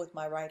fill with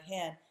my right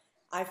hand,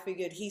 I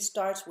figured he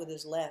starts with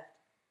his left.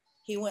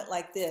 He went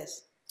like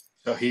this.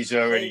 So he's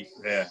already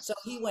there. So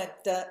he went,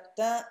 da,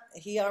 da.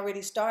 He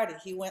already started.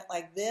 He went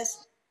like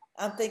this.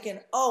 I'm thinking,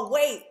 oh,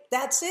 wait,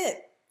 that's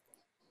it.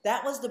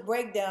 That was the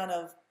breakdown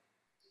of,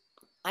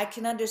 I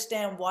can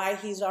understand why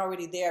he's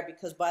already there,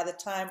 because by the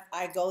time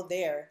I go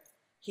there,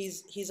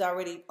 he's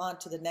already on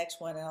to the next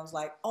one. And I was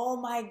like, oh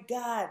my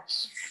God,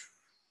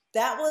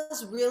 that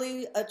was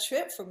really a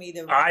trip for me.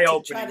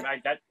 Eye-opening,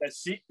 right?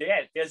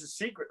 There's a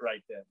secret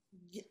right there.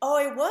 Oh,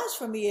 it was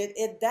for me.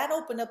 That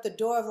opened up the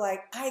door of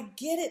like, I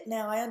get it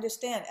now. I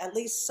understand at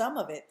least some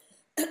of it.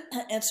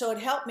 And so it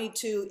helped me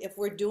to, if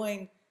we're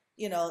doing,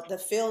 you know, the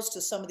fills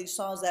to some of these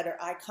songs that are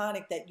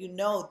iconic, that you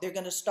know they're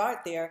going to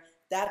start there.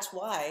 That's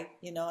why,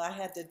 you know, I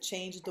had to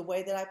change the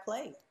way that I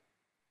played.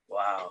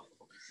 Wow.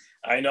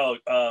 I know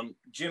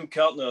Jim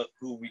Keltner,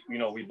 who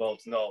we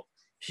both know,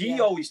 he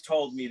always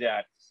told me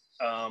that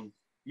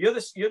you're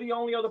the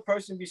only other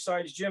person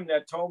besides Jim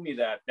that told me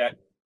that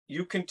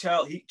you can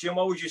tell. Jim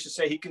always used to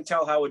say he can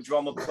tell how a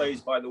drummer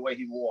plays by the way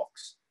he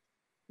walks.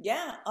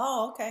 Yeah.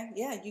 Oh, okay.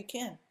 Yeah, you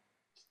can.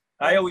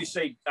 I always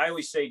say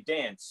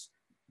dance.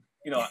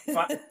 You know,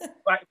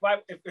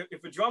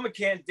 if a drummer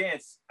can't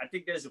dance, I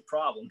think there's a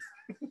problem.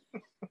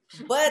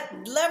 But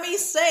let me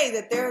say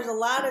that there are a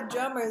lot of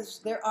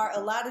drummers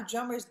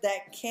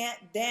that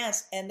can't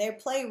dance, and they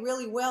play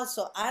really well.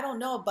 So I don't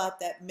know about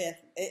that myth.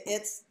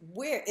 It's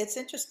weird. It's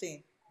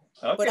interesting.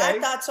 Okay. But I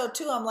thought so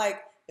too. I'm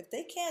like, if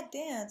they can't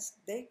dance,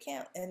 they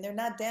can't, and they're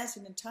not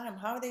dancing in time,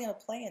 how are they going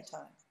to play in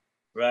time?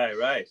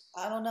 Right.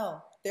 I don't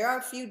know. There are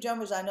a few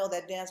drummers I know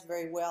that dance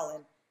very well,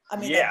 and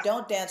that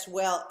don't dance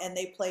well, and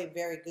they play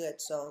very good.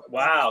 So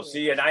wow.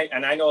 See, and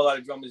I know a lot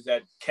of drummers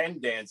that can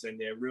dance, and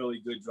they're really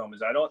good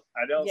drummers. I don't.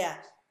 Yeah.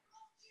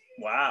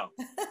 Wow.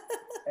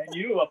 And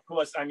you, of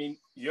course, I mean,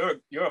 you're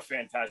a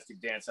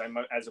fantastic dancer.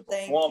 As a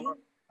performer,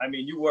 I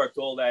mean, you worked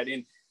all that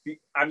in.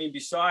 I mean,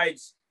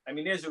 besides, I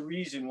mean, there's a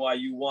reason why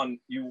you won.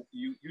 You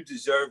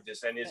deserve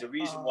this, and there's a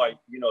reason why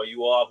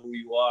you are who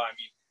you are. I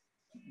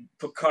mean,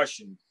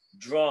 percussion,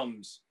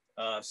 drums,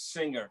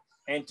 singer,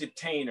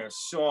 entertainer,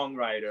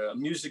 songwriter,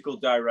 musical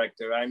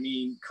director. I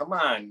mean, come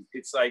on,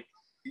 it's like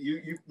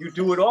you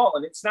do it all,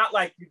 and it's not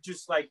like you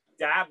just like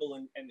dabble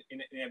in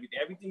everything.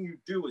 Everything you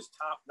do is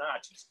top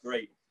notch. It's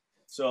great.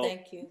 So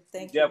thank you.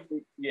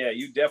 Yeah,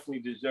 you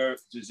definitely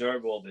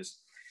deserve all this.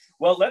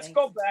 Well, let's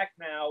go back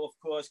now, of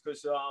course,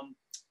 because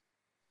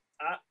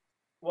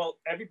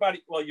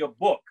your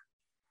book.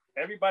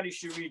 Everybody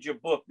should read your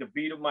book, The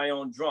Beat of My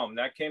Own Drum.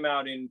 That came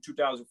out in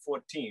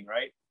 2014,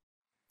 right?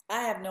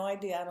 I have no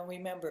idea. I don't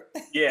remember.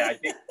 Yeah, I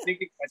think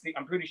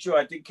I'm pretty sure.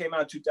 I think it came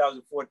out in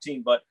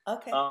 2014. But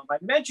okay. I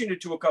mentioned it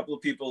to a couple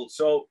of people,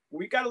 so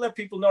we got to let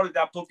people know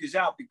that book is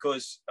out,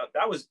 because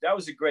that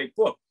was a great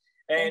book.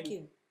 And thank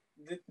you.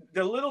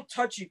 The little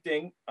touchy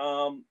thing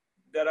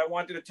that I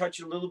wanted to touch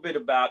a little bit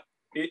about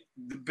the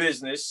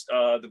business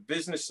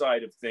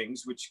side of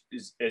things, which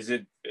is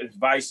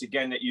advice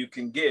again that you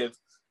can give,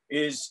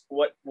 is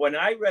when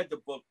I read the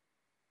book,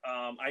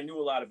 I knew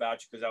a lot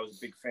about you because I was a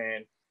big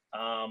fan.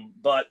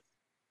 But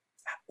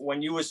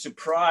when you were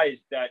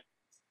surprised that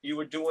you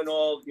were doing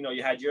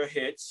you had your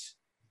hits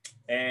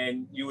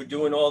and you were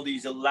doing all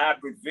these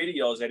elaborate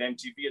videos that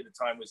MTV at the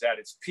time was at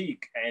its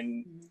peak.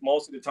 And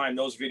most of the time,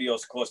 those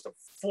videos cost a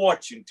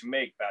fortune to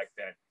make back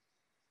then.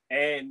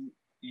 And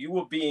you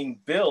were being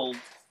billed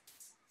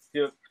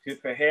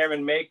for hair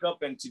and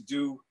makeup and to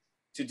do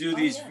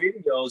these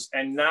videos,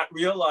 and not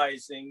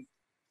realizing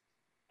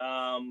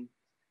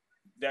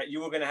that you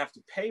were going to have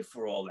to pay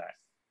for all that.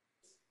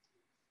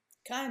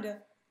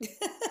 Kinda.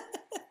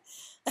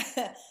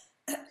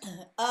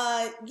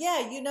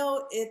 Yeah,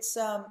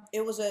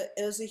 it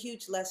was a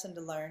huge lesson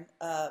to learn,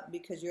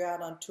 because you're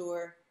out on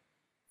tour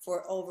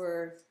for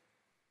over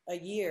a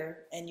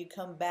year, and you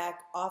come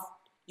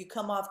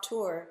off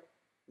tour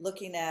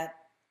looking at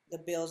the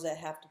bills that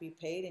have to be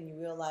paid, and you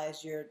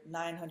realize you're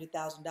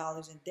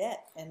 $900,000 in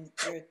debt, and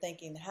you're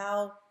thinking,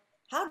 how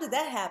did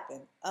that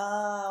happen?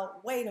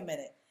 Wait a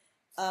minute.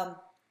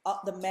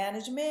 The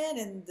management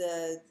and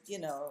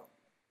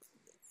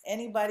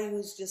anybody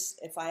who's just,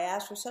 if I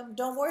ask for something,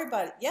 don't worry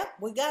about it. Yep,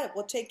 we got it.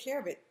 We'll take care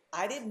of it.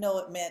 I didn't know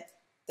it meant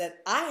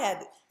that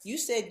you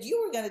said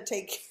you were going to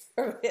take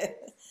care of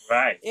it.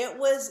 Right. It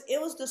was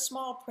the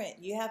small print.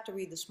 You have to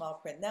read the small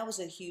print. And that was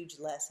a huge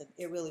lesson.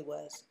 It really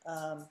was.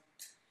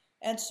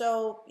 And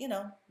so,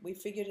 we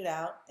figured it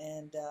out.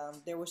 And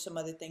there were some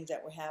other things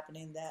that were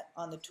happening that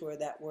on the tour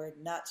that were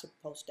not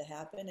supposed to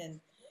happen. And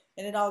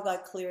it all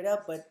got cleared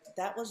up. But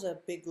that was a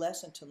big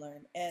lesson to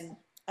learn. And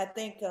I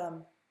think,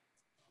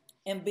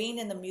 and being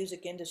in the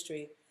music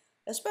industry,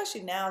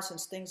 especially now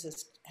since things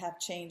have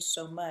changed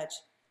so much,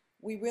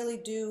 we really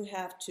do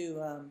have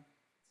to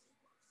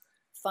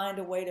find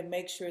a way to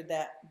make sure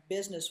that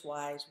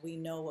business-wise we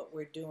know what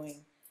we're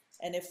doing.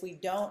 And if we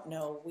don't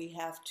know, we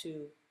have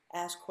to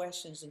ask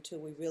questions until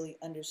we really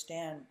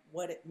understand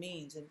what it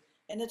means.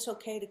 And it's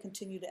okay to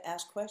continue to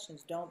ask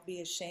questions. Don't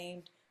be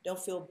ashamed. Don't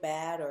feel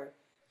bad or,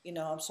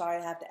 I'm sorry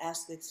I have to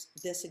ask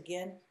this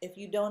again. If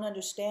you don't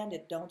understand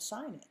it, don't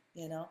sign it,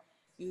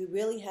 You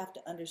really have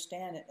to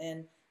understand it.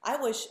 And I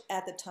wish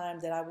at the time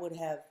that I would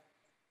have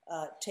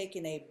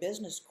taken a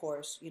business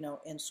course,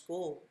 in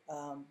school,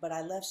 but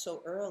I left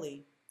so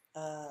early.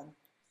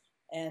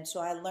 And so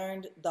I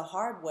learned the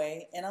hard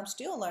way, and I'm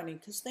still learning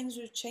because things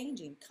are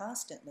changing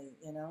constantly,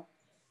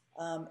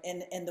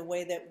 and the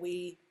way that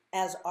we,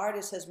 as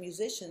artists, as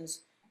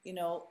musicians,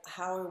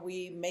 how are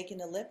we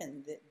making a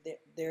living?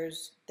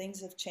 There's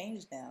things have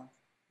changed now.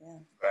 Yeah.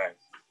 Right.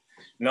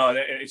 No,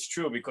 it's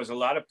true, because a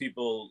lot of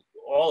people,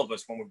 all of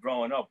us, when we're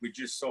growing up, we're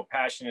just so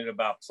passionate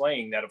about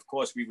playing that, of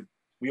course,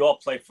 we all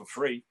play for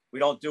free. We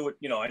don't do it,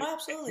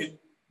 Absolutely.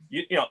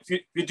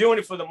 If you're doing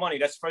it for the money,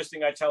 that's the first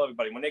thing I tell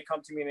everybody. When they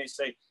come to me and they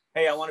say,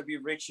 hey, I want to be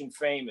rich and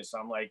famous,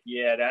 I'm like,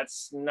 yeah,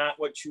 that's not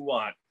what you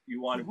want. You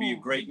want to be a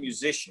great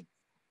musician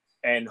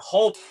and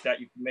hope that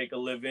you can make a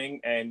living.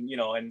 And,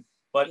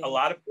 but a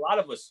lot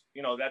of us,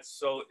 that's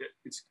so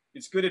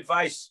it's good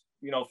advice,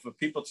 for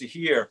people to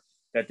hear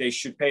that they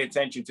should pay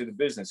attention to the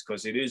business,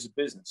 because it is a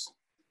business.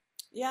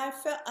 Yeah,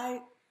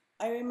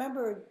 I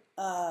remember.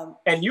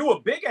 And you were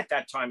big at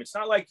that time. It's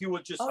not like you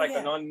were just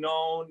an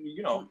unknown,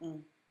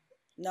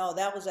 No,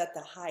 that was at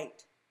the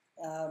height.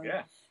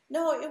 Yeah.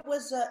 No, it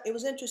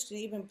was interesting,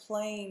 even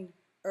playing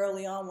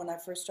early on when I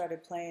first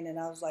started playing, and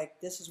I was like,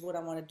 this is what I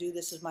want to do.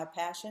 This is my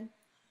passion.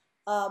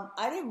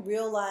 I didn't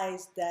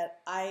realize that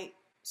I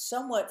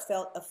somewhat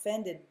felt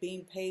offended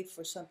being paid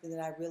for something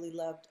that I really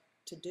loved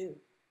to do.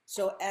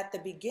 So at the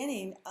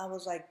beginning, I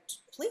was like,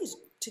 please,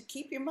 to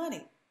keep your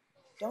money.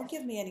 Don't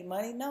give me any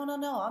money. No.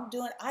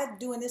 I'm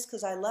doing this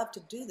because I love to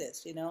do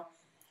this,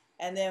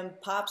 And then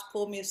Pops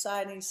pulled me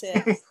aside and he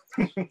said,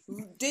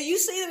 do you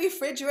see the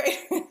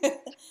refrigerator?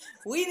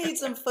 We need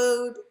some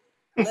food.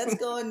 let's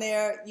go in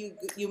there.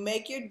 You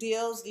make your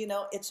deals. You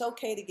know, it's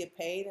okay to get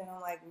paid. And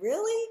I'm like,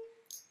 really?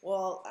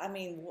 Well, I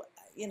mean,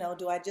 you know,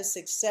 do I just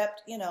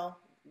accept, you know,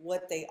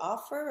 what they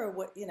offer or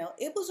what, you know?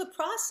 It was a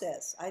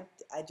process. I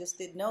just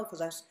didn't know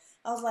because I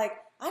was like,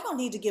 I don't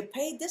need to get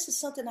paid. This is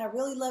something I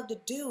really love to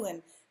do,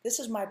 and this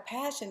is my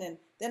passion. And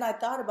then I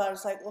thought about it.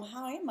 It's like, well,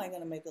 how am I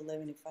going to make a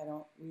living if I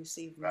don't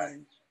receive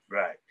money?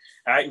 Right.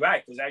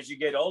 Because as you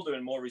get older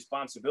and more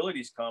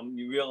responsibilities come,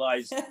 you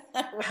realize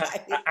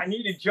I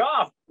need a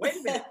job. Wait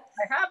a minute,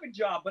 I have a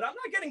job, but I'm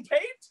not getting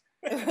paid.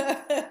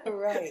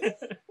 Right.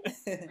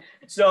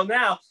 So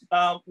now,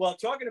 well,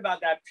 talking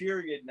about that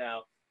period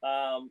now,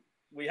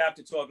 we have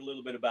to talk a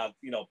little bit about,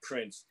 you know,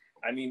 Prince.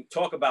 I mean,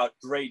 talk about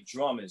great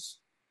drummers.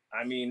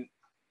 I mean,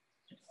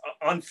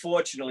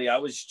 unfortunately, I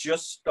was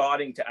just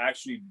starting to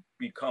actually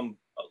become,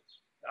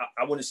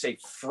 I wouldn't say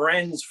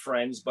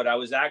friends, but I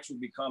was actually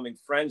becoming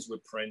friends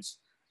with Prince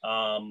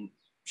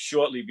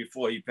shortly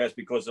before he passed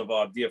because of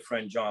our dear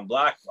friend, John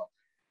Blackwell.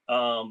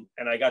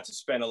 And I got to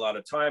spend a lot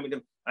of time with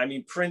him. I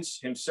mean, Prince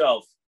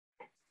himself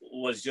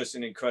was just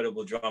an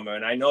incredible drummer.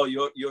 And I know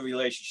your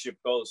relationship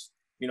goes,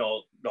 you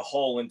know, the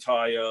whole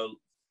entire,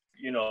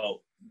 you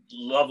know,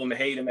 love him,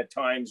 hate him at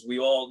times. We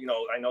all, you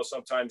know, I know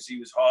sometimes he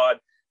was hard,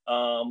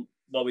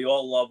 but we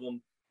all love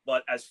him.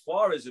 But as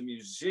far as a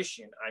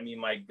musician, I mean,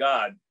 my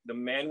God, the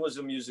man was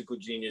a musical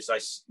genius.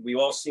 We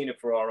all seen it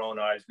for our own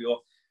eyes. We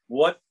all,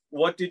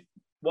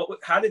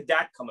 how did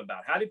that come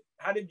about?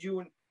 How did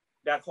you and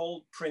that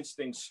whole Prince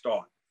thing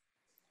start?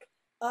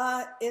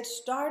 It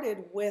started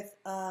with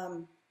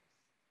the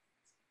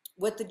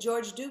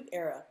George Duke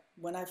era.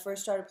 When I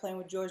first started playing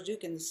with George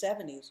Duke in the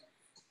 70s,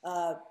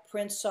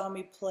 Prince saw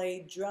me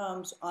play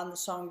drums on the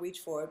song Reach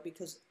For It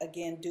because,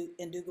 again,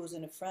 Duke was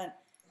in the front.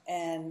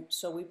 And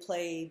so we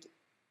played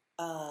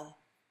Don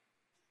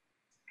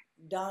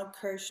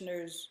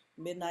Kirshner's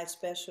Midnight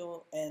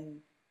Special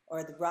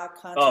or the Rock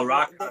Concert. Oh,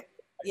 Rock.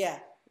 Yeah,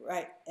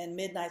 right, and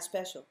Midnight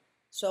Special.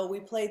 So we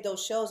played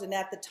those shows, and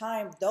at the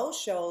time, those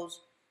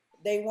shows,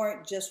 they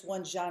weren't just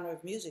one genre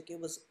of music. It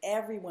was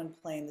everyone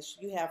playing this.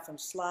 You have from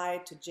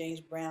Slide to James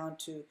Brown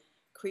to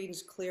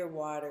Creedence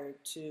Clearwater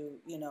to,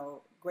 you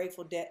know,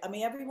 Grateful Dead. I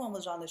mean, everyone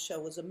was on the show.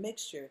 It was a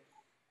mixture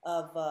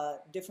of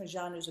different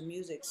genres of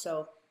music.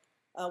 So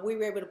we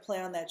were able to play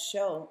on that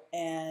show,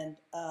 and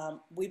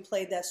we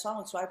played that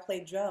song. So I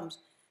played drums.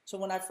 So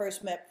when I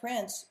first met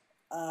Prince,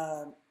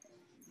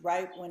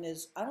 right when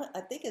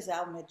I think his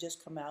album had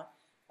just come out.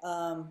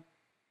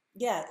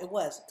 Yeah, it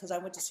was, because I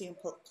went to see him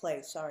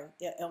play. Sorry.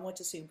 Yeah, I went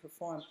to see him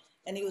perform.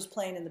 And he was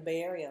playing in the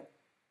Bay Area.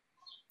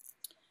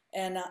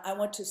 And I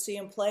went to see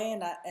him play,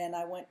 and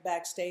I went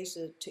backstage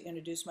to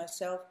introduce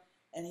myself.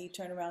 And he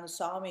turned around and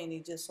saw me, and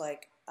he just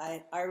like,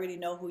 I already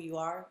know who you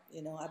are.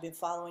 You know, I've been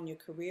following your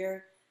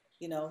career.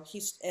 You know,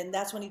 and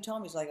that's when he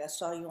told me, he's like, I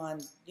saw you on,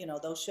 you know,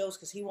 those shows,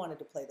 because he wanted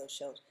to play those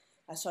shows.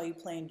 I saw you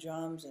playing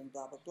drums and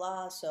blah, blah,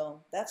 blah.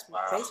 So that's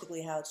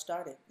basically how it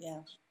started.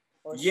 Yeah.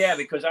 Yeah,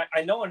 because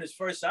I know on his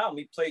first album,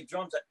 he played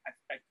drums.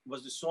 I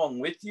was the song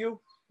With You,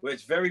 where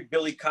it's very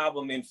Billy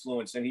Cobham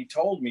influence. And he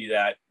told me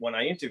that when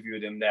I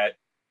interviewed him, that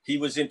he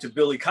was into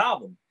Billy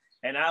Cobham.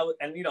 And I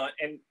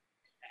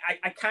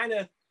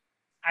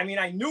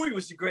knew he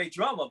was a great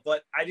drummer,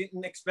 but I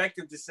didn't expect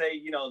him to say,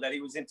 you know, that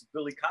he was into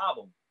Billy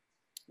Cobham.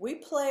 We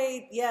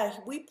played,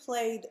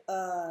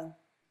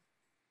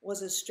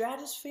 was it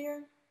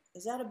Stratosphere?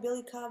 Is that a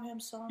Billy Cobham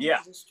song?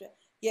 Yeah.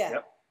 Yeah.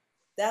 Yep.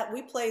 That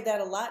we played that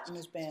a lot in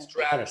his band.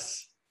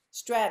 Stratus.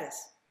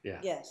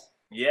 Yeah. Yes.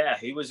 Yeah,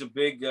 he was a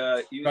big.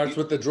 Starts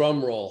with the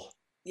drum roll.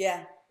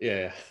 Yeah.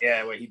 Yeah.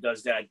 Yeah, where he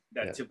does that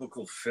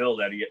typical fill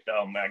that he.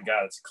 Oh my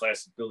God, it's a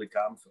classic Billy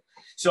Cobham fill.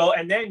 So,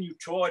 and then you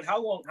toured.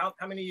 How long?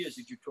 How many years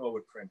did you tour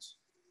with Prince?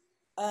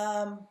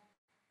 I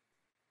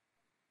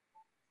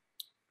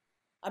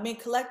mean,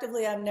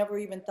 collectively, I've never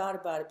even thought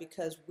about it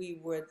because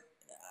we were.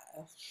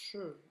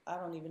 I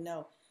don't even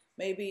know.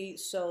 Maybe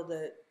so.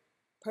 The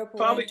Purple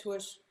Rain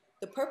tours.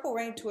 The Purple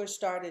Rain tour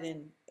started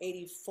in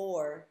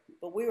 '84,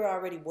 but we were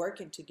already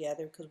working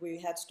together because we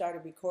had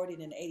started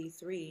recording in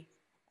 '83,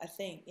 I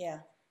think, yeah.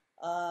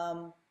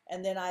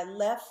 And then I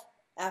left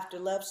after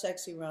Love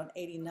Sexy around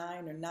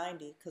 '89 or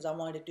 '90 because I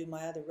wanted to do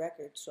my other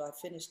record. So I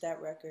finished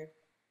that record,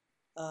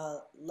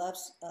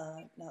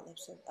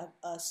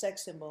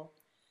 Sex Symbol.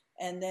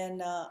 And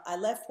then I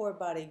left for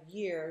about a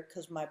year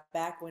because my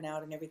back went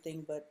out and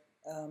everything, but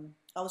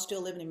I was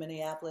still living in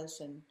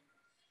Minneapolis, and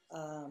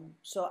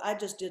so I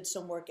just did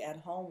some work at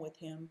home with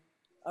him,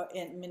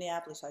 in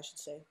Minneapolis, I should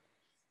say.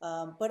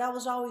 But I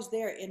was always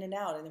there, in and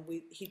out, and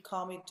then he'd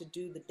call me to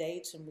do the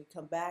dates, and we'd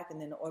come back, and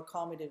then or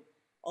call me to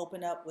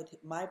open up with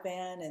my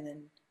band, and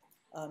then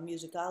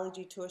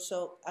musicology tour.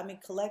 So I mean,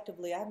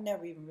 collectively, I've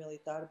never even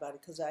really thought about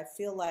it because I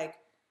feel like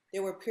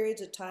there were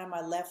periods of time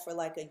I left for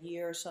like a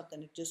year or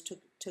something. It just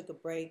took a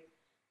break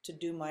to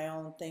do my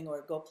own thing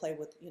or go play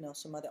with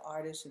some other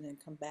artists, and then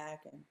come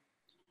back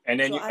And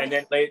then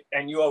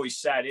you always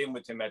sat in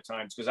with him at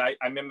times, because I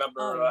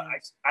remember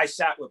I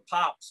sat with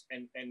Pops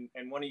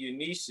and one of your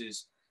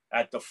nieces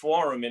at the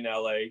Forum in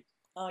LA,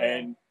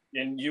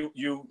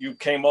 you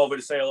came over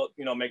to say,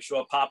 you know, make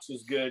sure Pops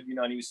was good, you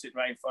know, and he was sitting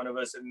right in front of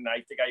us. And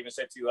I think I even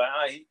said to you,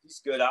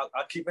 he's good. I'll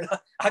keep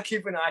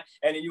an eye.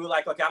 And then you were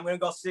like, okay, I'm going to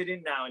go sit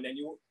in now. And then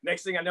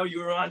next thing I know, you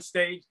were on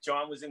stage.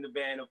 John was in the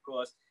band, of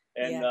course.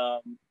 And,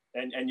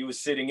 and you were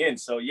sitting in.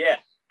 So, yeah,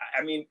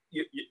 I mean,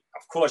 you,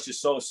 of course, you're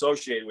so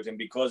associated with him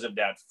because of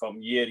that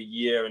from year to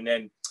year. And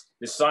then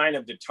the Sign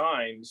of the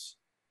Times,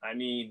 I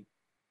mean,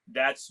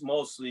 that's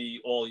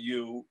mostly all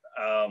you.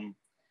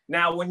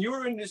 Now, when you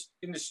were in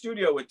the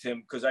studio with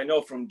him, because I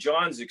know from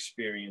John's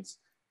experience,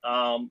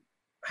 how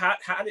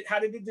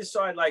did he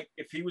decide, like,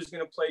 if he was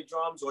going to play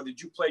drums, or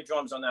did you play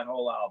drums on that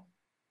whole album?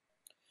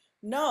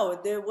 No,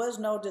 there was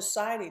no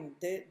deciding.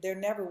 There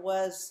never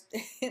was.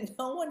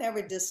 No one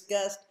ever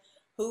discussed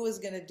who was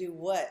going to do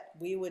what.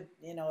 We would,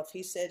 you know, if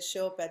he said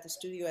show up at the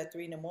studio at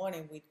 3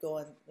 a.m, we'd go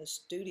in the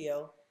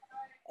studio,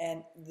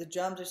 and the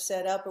drums are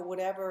set up or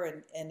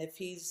whatever. And if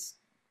he's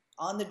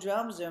on the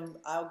drums, then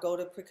I'll go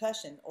to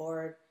percussion.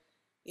 Or,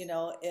 you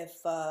know,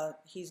 if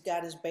he's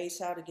got his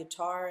bass out, a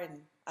guitar, and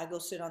I go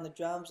sit on the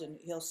drums, and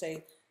he'll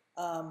say,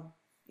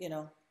 you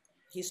know,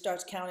 he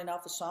starts counting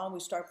off a song, we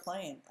start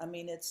playing. I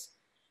mean,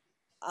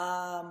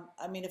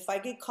 if I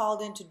get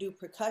called in to do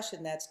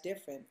percussion, that's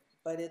different.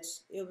 But it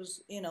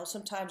was, you know,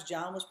 sometimes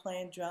John was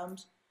playing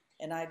drums,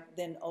 and I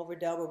then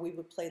overdub, or we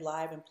would play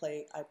live and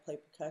I'd play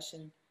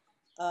percussion.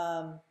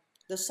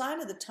 The Sign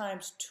of the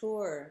Times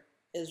tour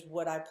is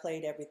what I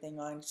played everything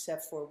on,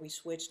 except for we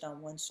switched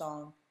on one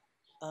song,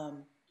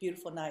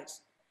 Beautiful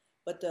Nights.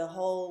 But the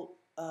whole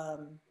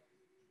Sign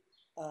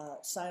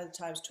of the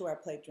Times tour, I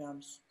played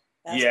drums.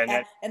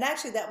 And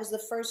actually, that was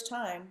the first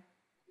time,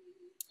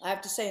 I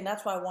have to say, and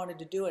that's why I wanted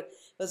to do it.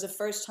 It was the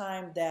first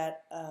time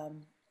that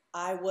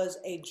I was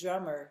a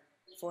drummer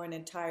for an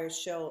entire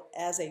show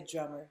as a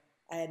drummer.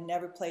 I had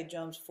never played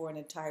drums for an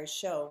entire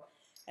show.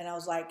 And I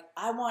was like,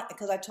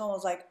 because I told him, I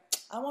was like,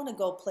 I want to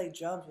go play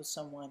drums with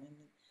someone. And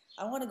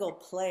I want to go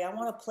play. I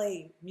want to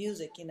play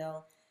music, you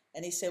know.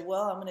 And he said,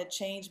 well, I'm going to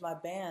change my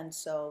band.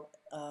 So,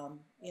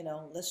 you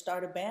know, let's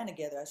start a band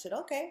together. I said,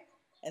 okay.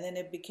 And then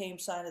it became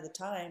Sign of the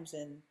Times.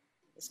 And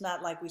it's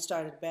not like we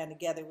started a band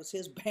together. It was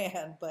his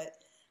band. But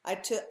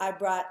I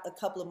brought a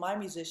couple of my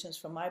musicians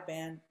from my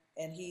band,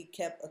 and he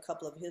kept a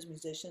couple of his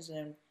musicians, and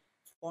then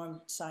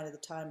formed Sign of the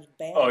Times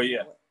band. Oh,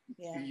 yeah.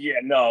 Yeah,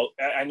 no,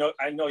 I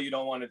know you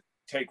don't want to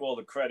take all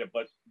the credit,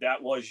 but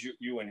that was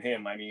you and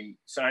him. I mean,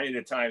 Sign of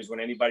the Times, when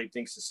anybody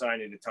thinks of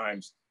Sign of the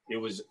Times, it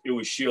was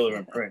Sheila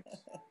and Prince.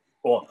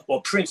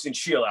 or Prince and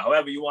Sheila,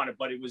 however you want it,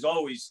 but it was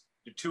always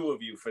the two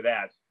of you for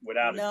that,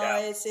 without a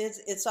doubt. No,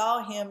 it's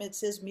all him.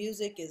 It's his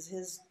music, is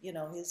his, you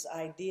know, his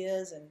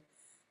ideas. And,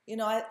 you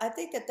know, I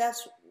think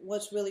that's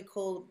what's really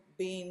cool,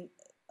 being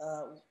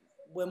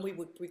when we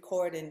would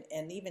record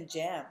and even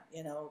jam,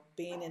 you know,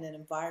 being in an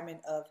environment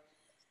of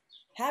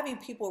having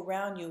people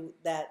around you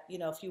that, you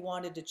know, if you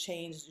wanted to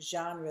change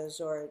genres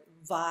or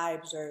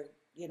vibes, or,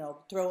 you know,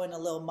 throw in a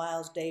little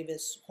Miles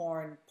Davis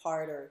horn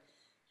part, or,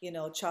 you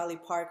know, Charlie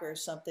Parker or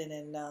something,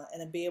 and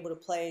then be able to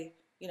play,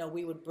 you know,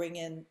 we would bring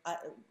in,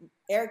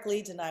 Eric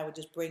Leeds and I would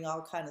just bring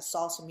all kind of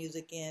salsa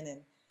music in,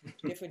 and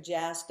different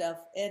jazz stuff.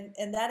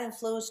 And that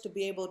influence to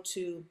be able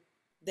to,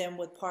 then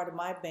with part of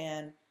my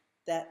band,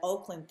 that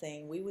Oakland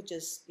thing, we would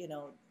just, you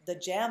know, the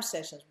jam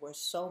sessions were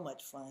so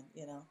much fun,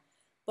 you know.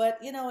 But,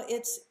 you know,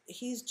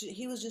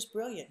 he was just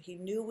brilliant. He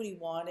knew what he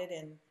wanted,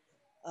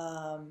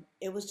 and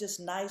it was just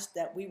nice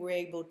that we were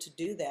able to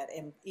do that,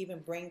 and even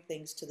bring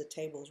things to the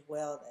table as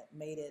well that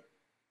made it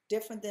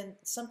different than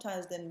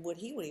what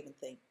he would even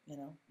think, you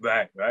know.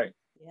 Right.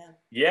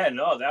 Yeah,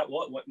 no,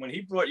 when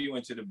he brought you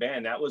into the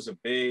band, that was a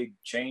big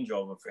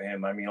changeover for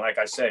him. I mean, like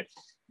I said,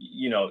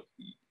 you know,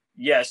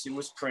 yes, it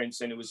was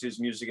Prince and it was his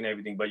music and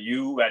everything, but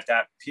you at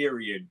that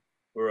period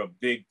were a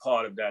big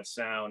part of that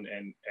sound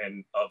and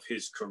of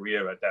his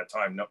career at that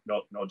time. No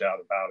doubt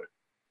about it.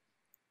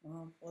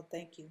 Well,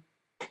 thank you.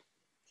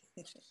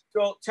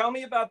 So tell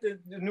me about the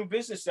new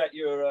business that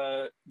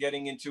you're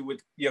getting into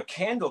with your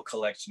candle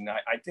collection.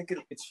 I think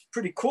it's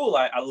pretty cool.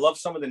 I love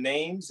some of the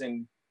names,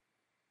 and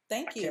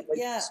thank you.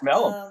 Yeah,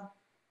 smell them.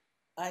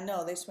 I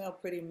know they smell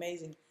pretty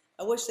amazing.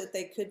 I wish that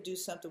they could do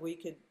something where you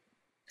could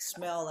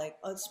smell like,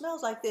 oh, it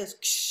smells like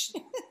this.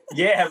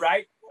 Yeah,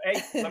 right.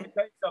 Hey, let me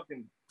tell you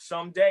something.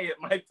 Someday it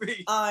might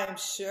be. I'm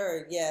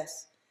sure.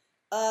 Yes.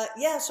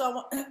 Yeah.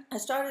 So I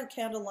started a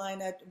candle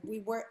line. I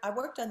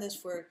worked on this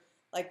for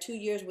like 2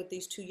 years with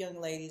these two young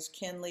ladies,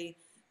 Kenley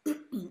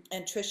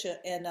and Trisha,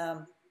 and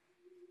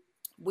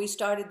we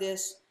started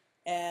this,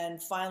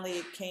 and finally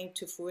it came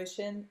to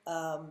fruition.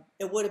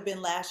 It would have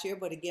been last year,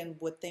 but again,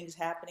 with things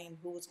happening,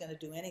 who was going to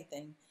do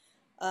anything?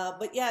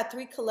 But yeah,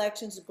 3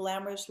 collections: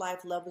 Glamorous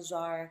Life, Love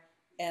Bazaar,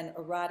 and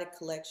Erotic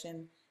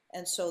Collection.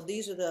 And so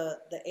these are the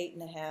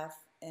 8.5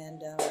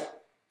 and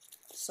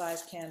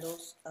size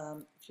candles.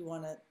 If you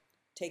want to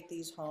take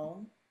these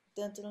home,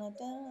 dun, dun, dun,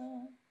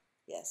 dun.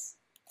 Yes.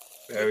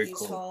 Very take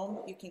these cool.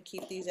 home. You can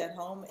keep these at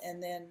home,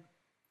 and then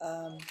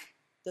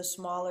the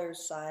smaller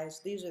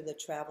size. These are the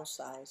travel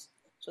size.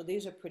 So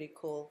these are pretty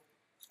cool,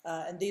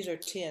 and these are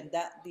tin.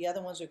 The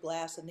other ones are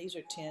glass, and these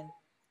are tin.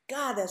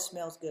 God, that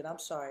smells good. I'm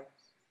sorry.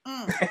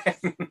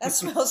 That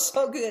smells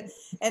so good.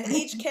 And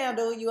each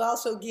candle, you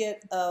also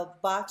get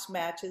box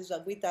matches.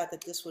 We thought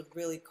that this was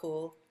really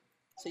cool.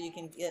 So you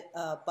can get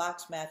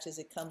box matches.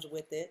 It comes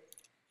with it.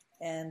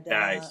 And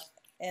Nice.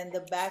 And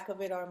the back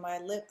of it are my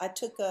lip. I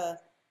took a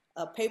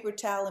paper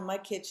towel in my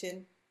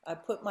kitchen. I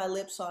put my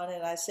lips on it.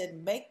 And I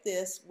said, make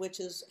this, which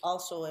is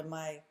also in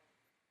my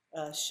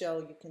show.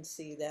 You can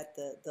see that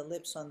the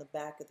lips on the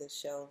back of the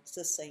show. It's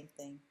the same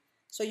thing.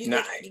 So you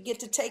get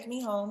to take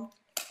me home.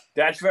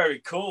 That's very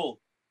cool.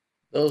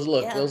 Those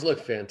look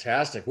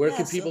fantastic. Where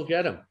can people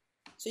get them?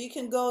 So you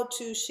can go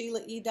to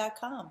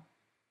SheilaE.com.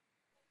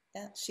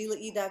 Yeah,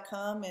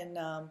 SheilaE.com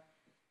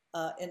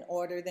and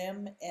order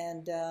them.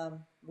 And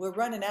we're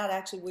running out.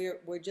 Actually,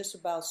 we're just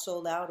about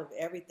sold out of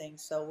everything.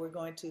 So we're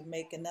going to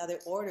make another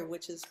order,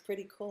 which is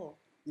pretty cool.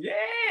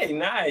 Yay!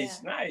 Nice.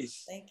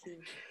 Thank you.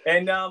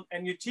 And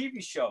your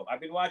TV show.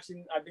 I've been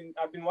watching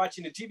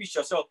the TV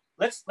show. So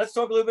let's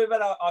talk a little bit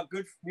about our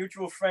good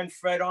mutual friend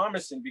Fred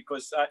Armisen,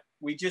 because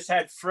we just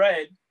had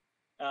Fred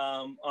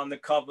on the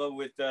cover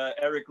with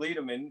Eric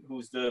Lederman,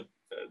 who's the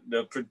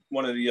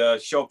one of the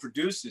show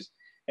producers,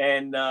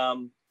 and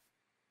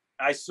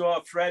I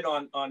saw Fred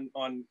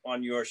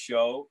on your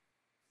show.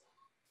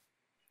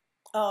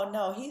 Oh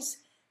no,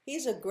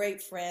 he's a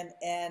great friend,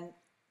 and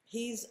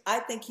I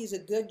think he's a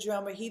good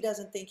drummer. He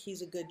doesn't think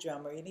he's a good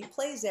drummer, and he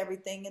plays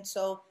everything. And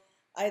so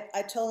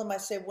I told him, I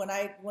said, when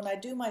I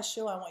do my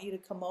show, I want you to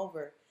come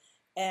over.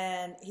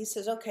 And he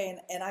says, okay.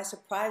 And I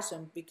surprised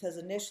him, because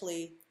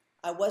initially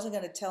I wasn't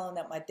going to tell him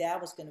that my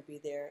dad was going to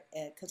be there,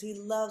 and because he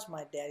loves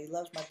my dad. He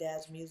loves my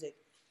dad's music.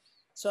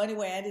 So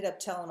anyway, I ended up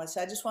telling him, I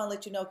said, I just want to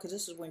let you know, because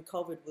this is when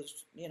COVID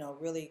was,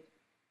 really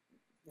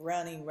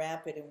running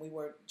rampant, and we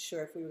weren't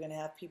sure if we were going to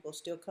have people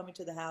still coming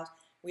to the house.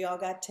 We all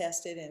got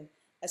tested, and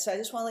I said, I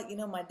just want to let you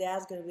know my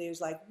dad's going to be. He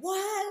was like,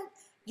 what?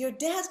 Your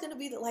dad's going to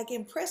be like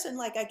in prison?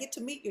 Like, I get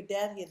to meet your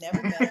dad? He had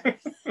never met him.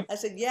 I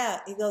said, yeah.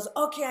 He goes,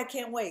 okay, I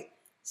can't wait.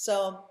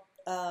 So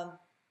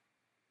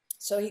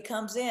he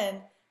comes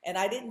in, and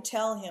I didn't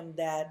tell him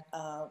that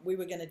we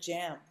were going to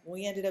jam.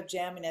 We ended up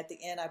jamming at the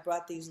end. I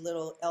brought these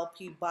little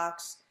LP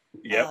box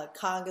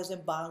congas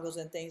and bongos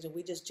and things, and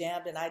we just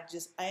jammed. And I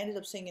ended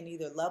up singing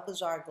either Love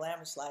Bizarre or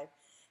Glamorous Life.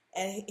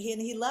 And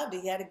he loved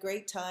it. He had a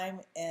great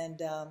time.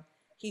 And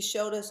he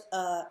showed us,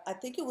 I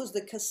think it was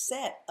the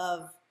cassette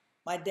of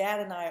my dad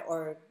and I,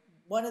 or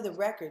one of the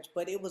records,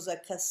 but it was a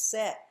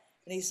cassette.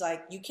 And he's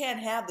like, you can't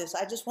have this.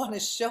 I just want to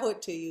show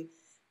it to you.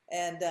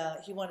 And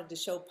he wanted to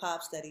show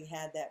Pops that he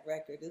had that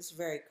record. It's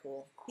very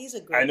cool. He's a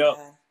great guy. I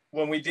know.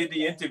 When we did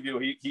the interview,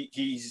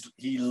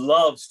 he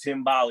loves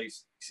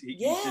timbales. He's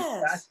just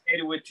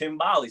fascinated with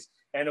timbales.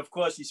 And of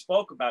course, he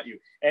spoke about you.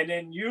 And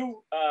then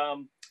you,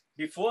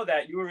 before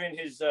that, you were in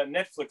his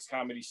Netflix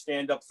comedy,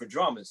 Stand Up for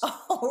Drummers.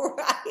 Oh,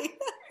 right.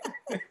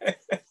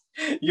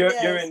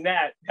 You're in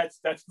that.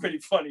 That's pretty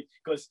funny,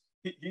 because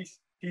he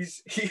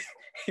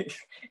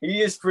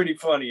is pretty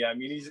funny. I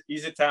mean,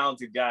 he's a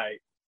talented guy.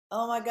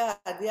 Oh my God.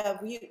 Yeah.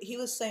 He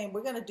was saying,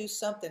 we're going to do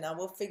something. Now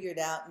we'll figure it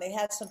out. And they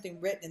had something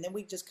written, and then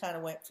we just kind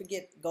of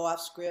go off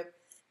script.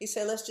 He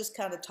said, let's just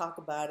kind of talk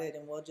about it,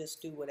 and we'll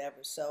just do whatever.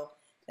 So,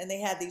 and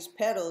they had these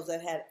pedals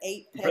that had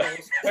 8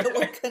 pedals that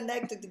were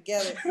connected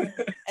together.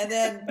 And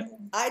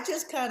then I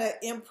just kind of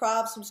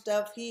improv some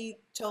stuff. He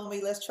told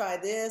me, let's try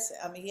this.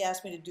 I mean, he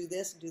asked me to do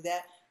this and do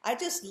that. I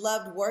just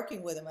loved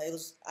working with him. It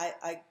was,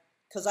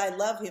 because I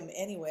love him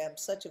anyway. I'm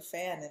such a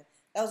fan. And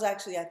that was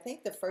actually, I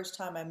think, the first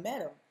time I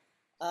met him.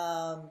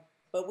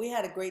 But we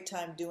had a great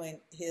time doing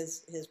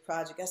his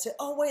project. I said,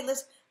 oh, wait,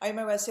 I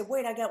remember I said,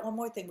 wait, I got one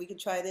more thing. We could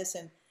try this.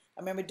 And I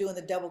remember doing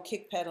the double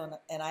kick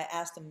pedal, and I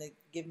asked him to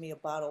give me a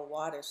bottle of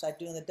water. So I'm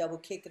doing the double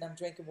kick, and I'm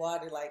drinking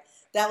water. Like,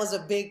 that was a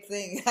big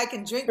thing. I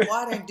can drink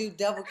water and do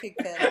double kick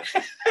pedal.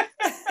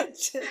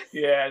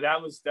 Yeah,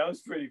 that was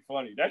pretty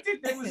funny.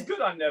 It was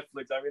good on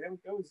Netflix. I mean, it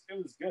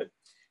was good.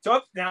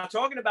 So now,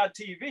 talking about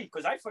TV,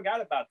 because I forgot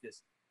about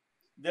this,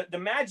 the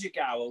Magic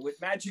Hour with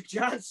Magic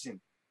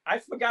Johnson. I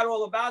forgot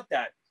all about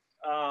that.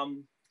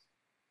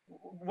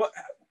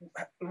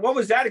 What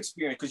was that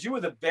experience? Because you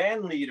were the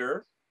band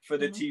leader for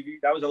the TV.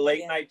 That was a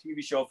late night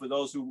TV show, for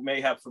those who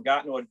may have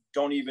forgotten or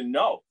don't even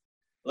know.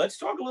 Let's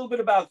talk a little bit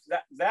about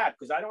that,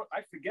 because I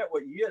forget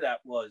what year that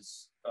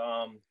was.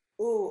 That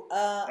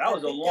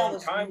was a long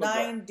time ago.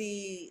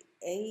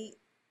 98,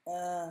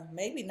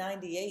 maybe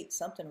 98,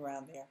 something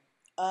around there.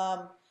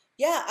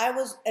 Yeah, I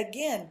was,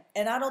 again,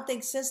 and I don't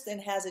think since then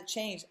has it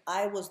changed.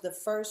 I was the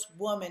first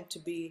woman to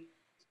be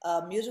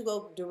a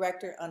musical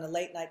director on a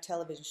late night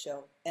television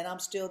show, and I'm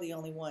still the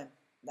only one.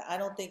 I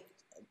don't think.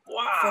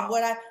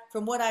 Wow.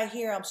 From what I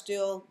hear, I'm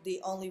still the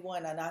only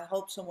one, and I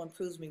hope someone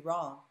proves me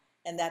wrong,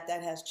 and that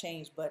has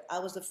changed. But I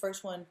was the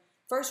first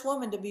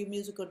woman to be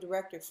musical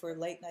director for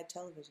late night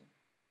television.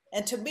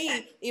 And to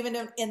me, even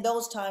in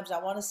those times,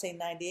 I want to say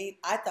 98,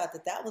 I thought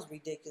that was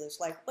ridiculous.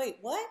 Like, wait,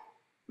 what?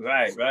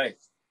 Right.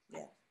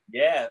 Yeah.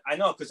 Yeah, I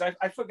know, because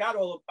I forgot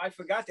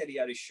that he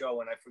had a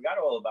show, and I forgot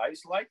all about it. I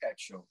used to like that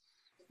show.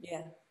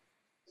 Yeah.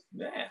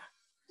 Yeah.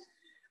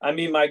 I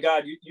mean, my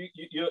God,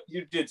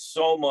 you did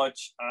so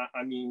much.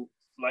 I mean,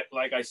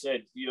 like I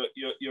said,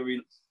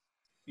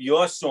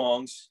 your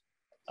songs,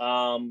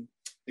 The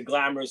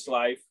Glamorous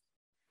Life.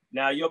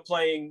 Now you're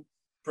playing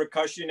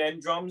percussion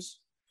and drums.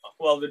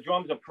 Well, the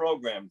drums are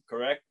programmed,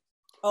 correct?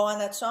 Oh, on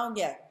that song,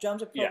 yeah,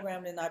 drums are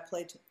programmed, and I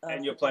played.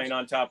 And you're playing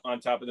on top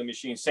of the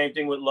machine. Same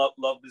thing with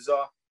Love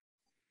Bizarre.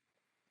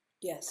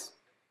 Yes.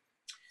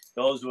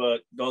 Those were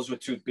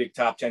 2 big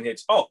top 10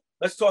 hits. Oh,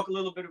 let's talk a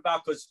little bit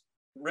about, because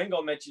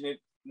Ringo mentioned it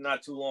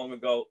not too long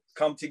ago,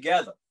 Come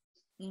Together.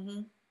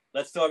 Mm-hmm.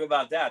 Let's talk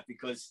about that,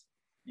 because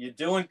you're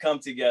doing Come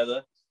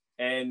Together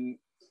and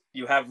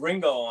you have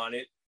Ringo on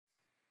it.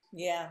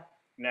 Yeah.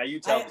 Now you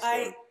tell the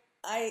story.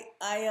 I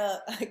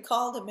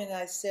called him and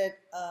I said,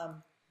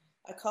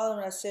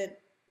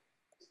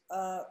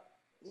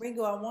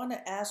 Ringo, I want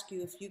to ask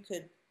you if you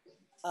could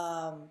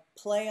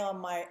play on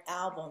my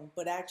album,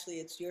 but actually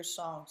it's your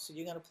song, so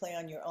you're going to play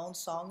on your own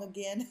song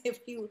again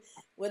if you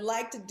would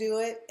like to do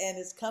it. And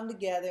it's Come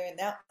Together, and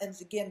now, and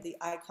it's again the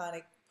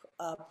iconic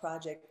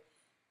project.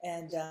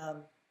 And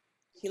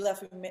he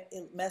left a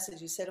message.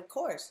 He said, of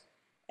course.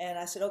 And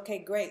I said, okay,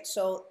 great.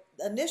 So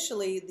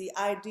initially the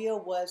idea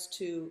was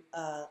to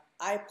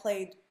I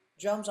played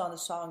drums on the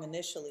song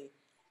initially,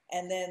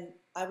 and then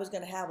I was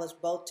going to have us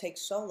both take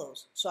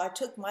solos. So I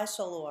took my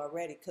solo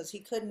already, because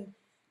he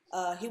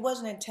he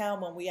wasn't in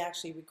town when we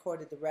actually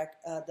recorded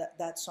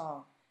that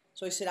song.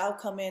 So he said, I'll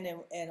come in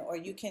or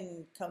you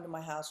can come to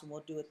my house and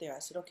we'll do it there. I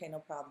said, okay, no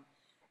problem.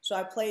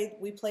 So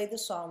we played the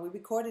song. We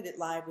recorded it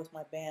live with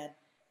my band.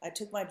 I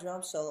took my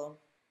drum solo,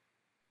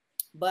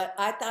 but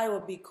I thought it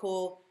would be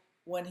cool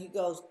when he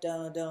goes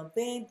dun dun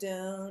bing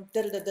dun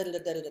da da da da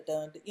da da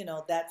dun, you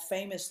know, that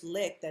famous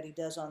lick that he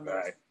does on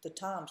the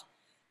toms.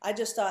 I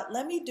just thought,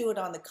 let me do it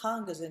on the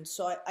congas, and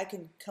so I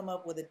can come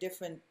up with a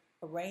different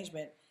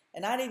arrangement.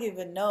 And I didn't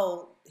even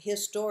know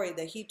his story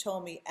that he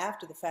told me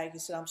after the fact. He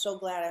said, I'm so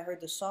glad I heard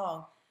the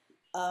song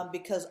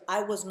because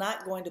I was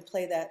not going to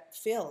play that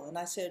fill. And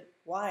I said,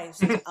 why? He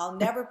said, I'll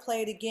never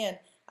play it again.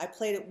 I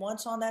played it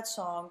once on that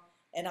song,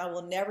 and I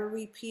will never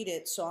repeat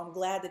it. So I'm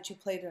glad that you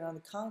played it on the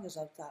congas.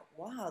 I thought,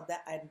 wow,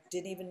 that I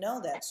didn't even know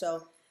that.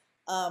 So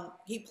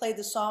he played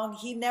the song.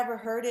 He never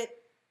heard it,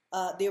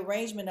 the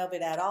arrangement of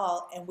it at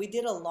all. And we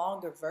did a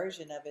longer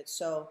version of it.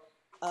 So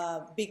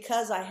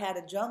because I had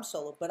a drum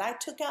solo, but I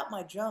took out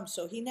my drums,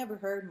 so he never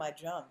heard my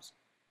drums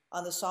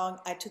on the song.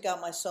 I took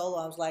out my solo.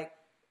 I was like,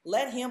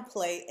 let him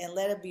play and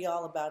let it be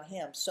all about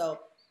him. So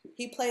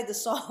he played the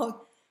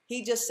song.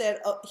 He just said,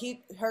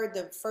 he heard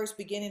the first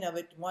beginning of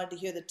it, wanted to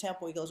hear the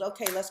tempo. He goes,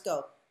 okay, let's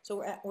go.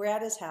 So we're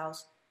at his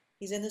house.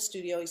 He's in the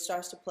studio. He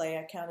starts to play.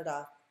 I counted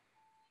off.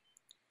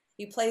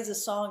 He plays the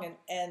song,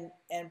 and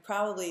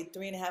probably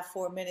 3.5,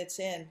 4 minutes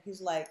in,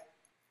 he's like,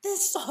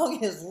 this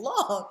song is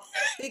long.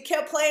 He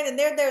kept playing, and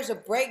there's a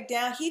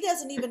breakdown. He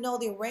doesn't even know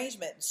the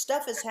arrangement.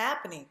 Stuff is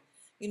happening,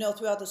 you know,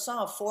 throughout the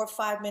song. 4 or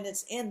 5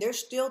 minutes in, there's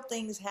still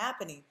things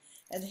happening.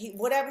 And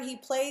whatever he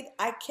played,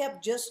 I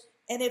kept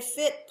and it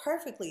fit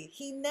perfectly.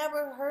 He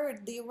never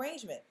heard the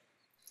arrangement.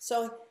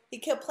 So he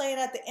kept playing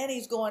at the end.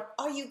 He's going,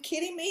 are you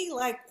kidding me?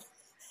 Like,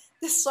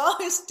 this song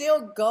is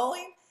still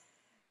going?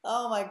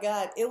 Oh my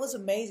God. It was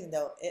amazing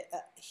though.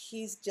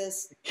 He's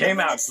just came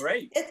out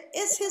great.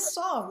 It's his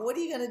song. What are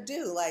you going to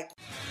do? Like,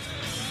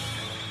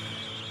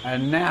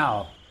 and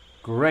now,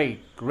 great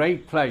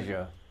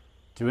pleasure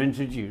to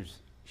introduce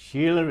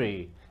Sheila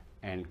E.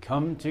 and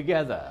Come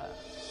Together.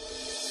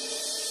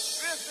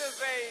 This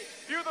is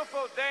a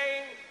beautiful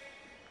day.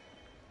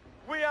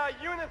 We are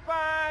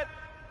unified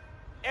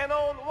and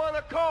on one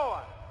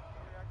accord.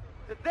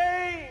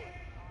 Today,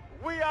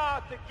 we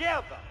are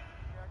together.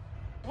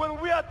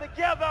 When we are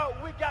together,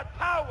 we got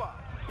power.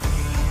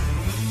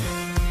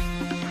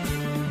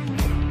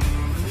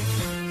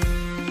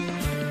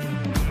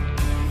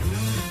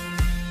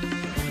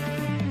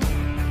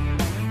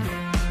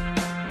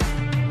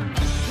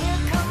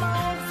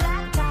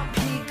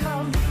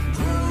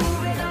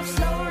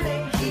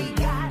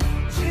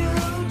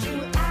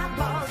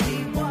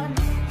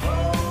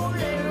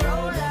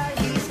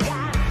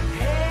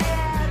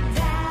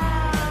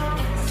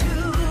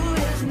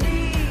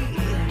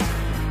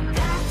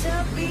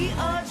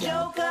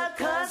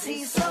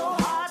 He's so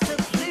hard to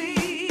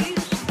please.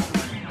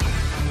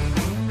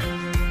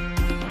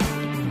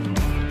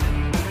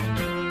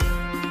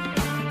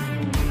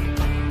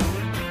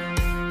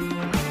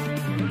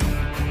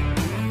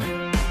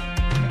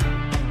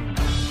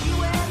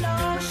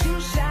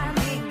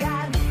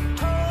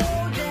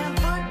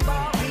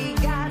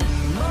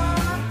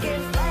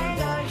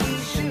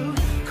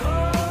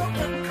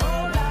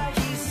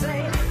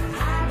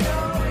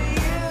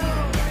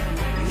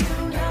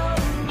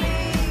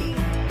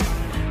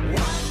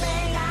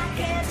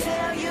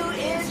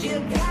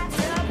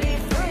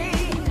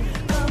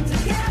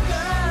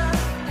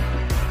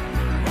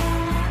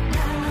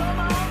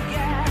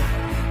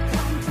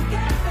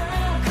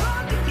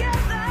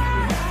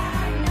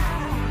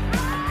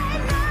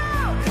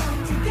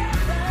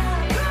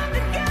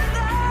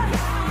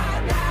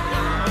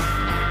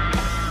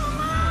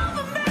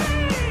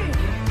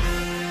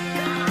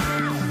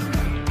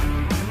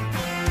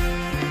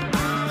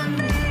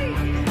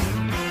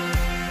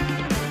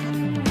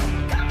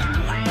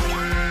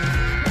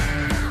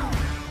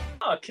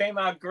 came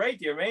out great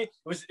there, man.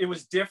 It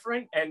was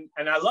different, and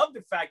I love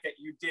the fact that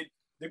you did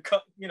the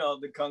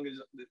congas.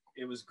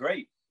 It was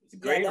great. It's a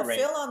great the arrangement.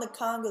 fill on the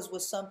congas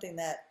was something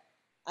that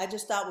I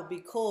just thought would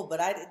be cool, but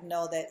I didn't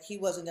know that he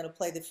wasn't going to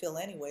play the fill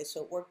anyway,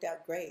 so it worked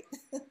out great.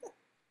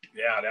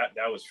 Yeah,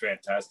 that was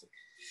fantastic.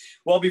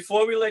 Well,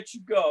 before we let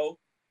you go,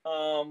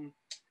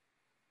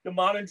 the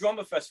Modern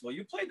Drummer Festival.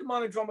 You played the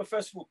Modern Drummer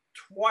Festival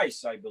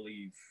twice, I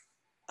believe.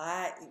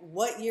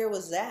 What year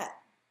was that?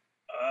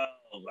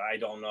 I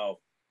don't know.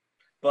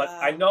 But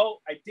I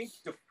think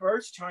the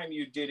first time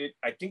you did it,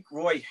 I think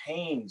Roy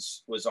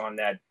Haynes was on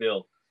that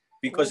bill.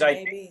 Because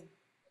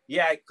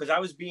because I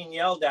was being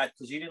yelled at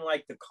because he didn't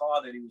like the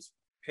car that he was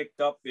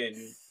picked up in.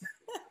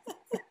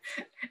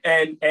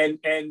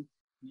 and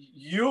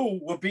you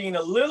were being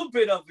a little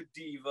bit of a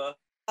diva.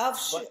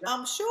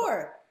 I'm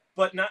sure.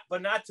 But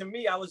not to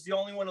me. I was the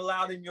only one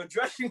allowed in your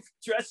dressing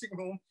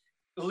room.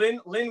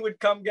 Lynn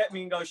would come get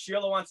me and go,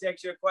 Sheila wants to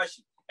ask you a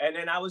question. And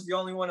then I was the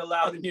only one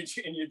allowed in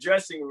your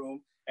dressing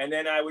room. And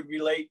then I would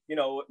relate,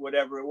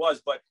 whatever it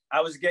was. But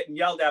I was getting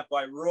yelled at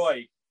by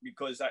Roy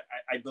because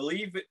I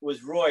believe it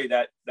was Roy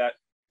that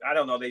I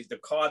don't know, the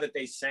car that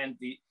they sent,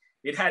 he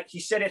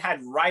said it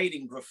had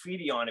writing,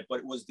 graffiti on it, but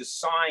it was the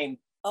sign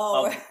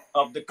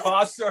of the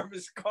car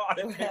service car.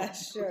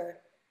 Sure.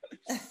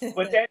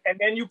 But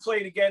then you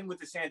played again with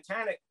the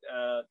Santana.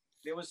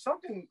 There was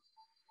something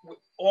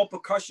all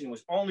percussion. It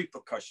was only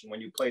percussion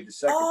when you played the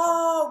second time.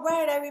 Oh,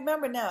 right. I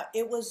remember now.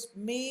 It was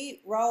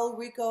me, Raul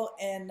Rico,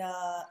 and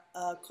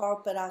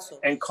Carl Pedazo.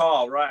 And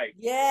Carl, right.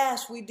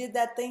 Yes, we did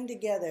that thing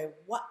together.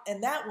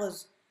 And that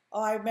was,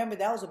 I remember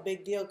that was a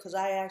big deal because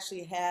I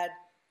actually had,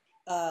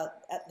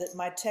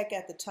 my tech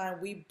at the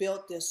time, we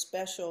built this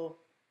special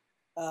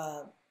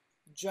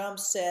drum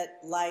set,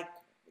 like,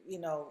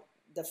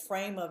 the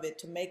frame of it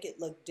to make it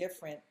look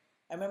different.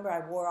 I remember I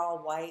wore all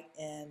white,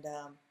 and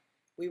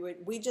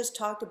we just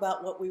talked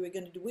about what we were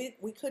going to do.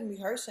 We couldn't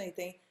rehearse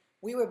anything.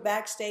 We were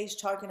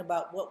backstage talking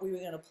about what we were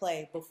going to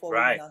play before we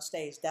went on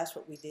stage. That's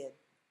what we did.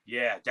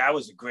 Yeah, that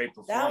was a great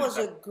performance. That was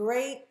a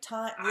great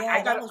time.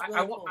 Yeah, that was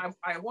really cool.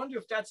 I wonder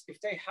if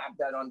they have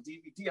that on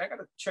DVD. I got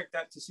to check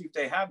that to see if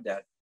they have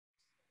that.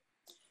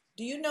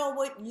 Do you know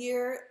what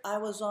year I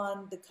was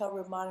on the cover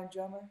of Modern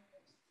Drummer?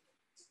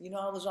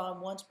 I was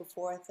on once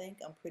before, I think.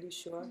 I'm pretty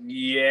sure.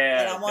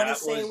 Yeah. And I want to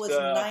say it was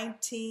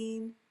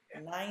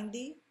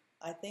 1990,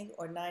 I think,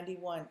 or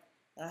 91.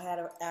 And I had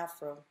an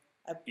afro.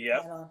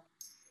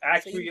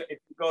 Actually, if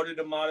you go to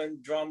the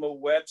Modern Drummer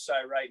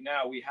website right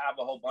now, we have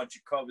a whole bunch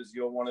of covers.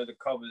 You're one of the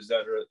covers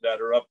that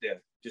are up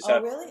there.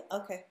 Really?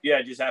 Okay. Yeah,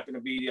 it just happened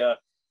to be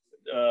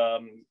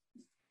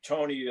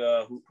Tony,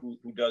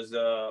 who does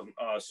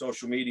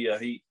social media.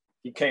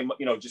 He came,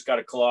 just got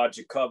a collage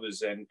of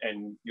covers,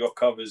 and your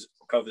covers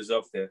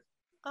up there.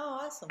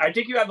 Oh, awesome! I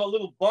think you have a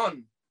little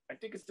bun. I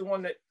think it's the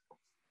one that.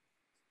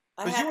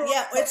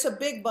 It's a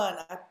big bun.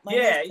 My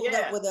hair's pulled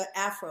up with an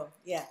afro.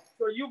 Yeah.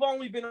 So you've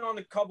only been on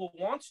the cover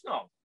once,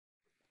 no?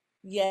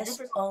 Yes,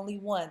 only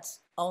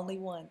once. Only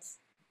once.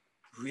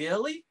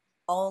 Really?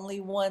 Only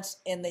once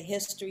in the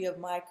history of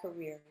my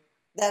career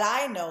that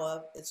I know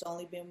of. It's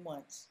only been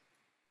once.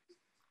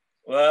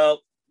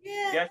 Well,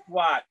 guess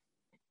what?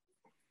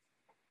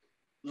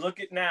 Look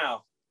at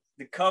now.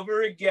 The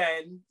cover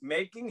again,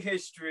 making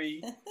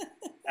history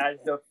as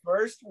the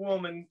first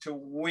woman to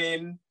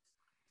win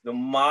the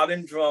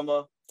Modern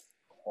Drummer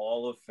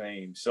Hall of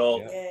Fame.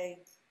 So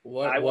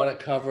what a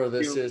cover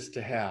this is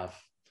to have.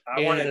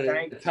 I want to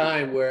thank a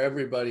time where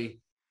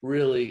everybody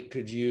really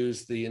could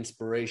use the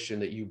inspiration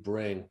that you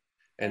bring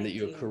and that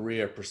your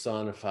career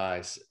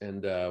personifies.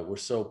 And we're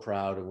so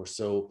proud and we're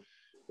so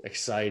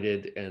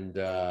excited and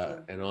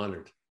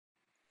honored.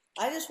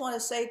 I just want to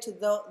say to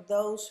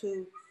those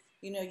who,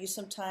 you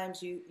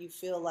sometimes you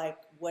feel like,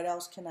 what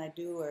else can I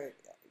do? Or,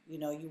 you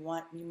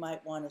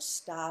might want to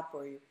stop,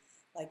 or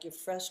you're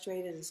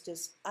frustrated. It's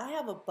just, I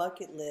have a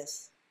bucket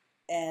list,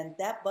 and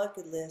that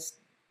bucket list,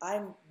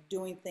 I'm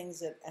doing things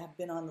that have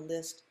been on the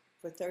list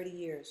for 30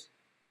 years,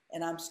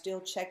 and I'm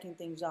still checking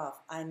things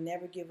off. I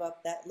never give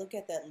up look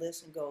at that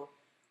list and go,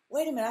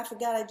 wait a minute, I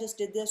forgot I just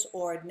did this,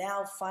 or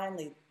now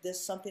finally,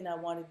 this something I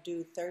want to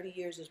do, 30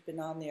 years has been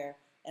on there,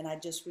 and I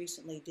just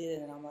recently did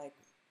it, and I'm like,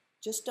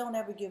 just don't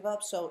ever give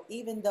up. So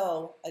even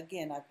though,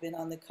 again, I've been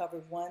on the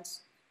cover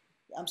once,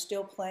 I'm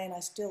still playing.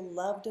 I still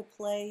love to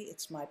play.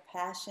 It's my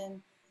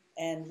passion.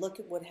 And look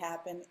at what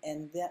happened.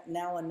 And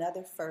now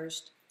another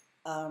first.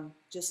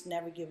 Just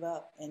never give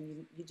up.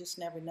 And you just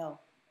never know.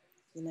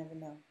 You never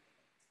know.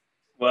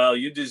 Well,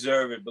 you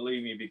deserve it,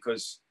 believe me,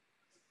 because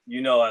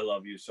I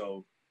love you.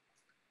 So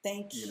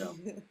thank you.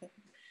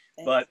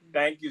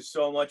 Thank you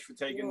so much for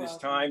taking this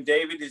time.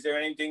 David, is there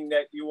anything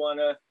that you want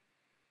to?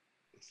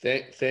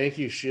 Thank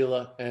you,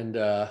 Sheila. And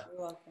you're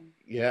welcome.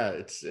 Yeah,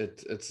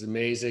 it's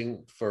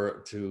amazing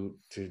to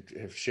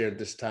have shared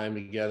this time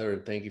together,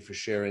 and thank you for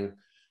sharing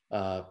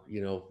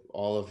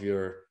all of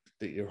your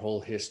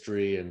whole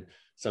history and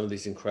some of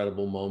these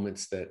incredible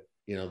moments that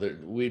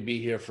we'd be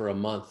here for a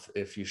month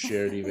if you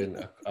shared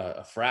even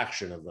a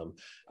fraction of them.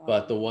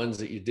 But the ones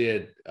that you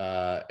did,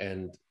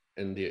 and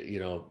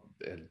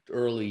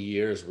early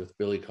years with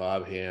Billy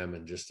Cobham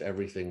and just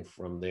everything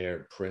from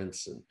there,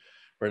 Prince, and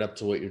right up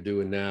to what you're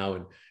doing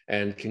now.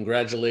 And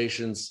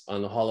congratulations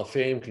on the Hall of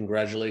Fame.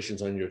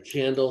 Congratulations on your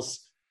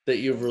candles that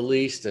you've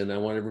released. And I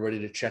want everybody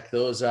to check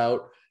those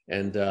out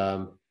and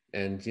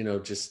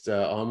just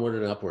onward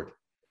and upward.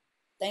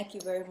 Thank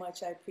you very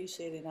much. I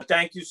appreciate it.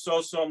 Thank you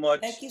so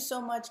much. Thank you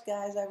so much,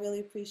 guys. I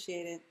really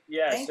appreciate it.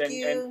 Yes, Thank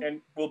you.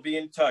 And we'll be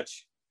in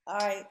touch. All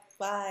right,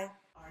 bye.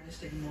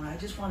 Artist anymore. I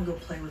just want to go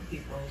play with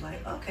people. I was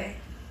like, okay,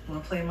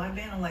 want to play in my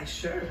band? I'm like,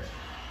 sure.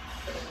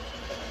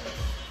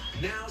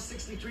 Now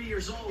 63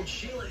 years old,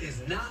 Sheila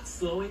is not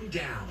slowing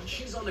down.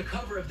 She's on the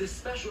cover of this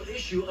special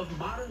issue of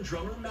Modern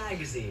Drummer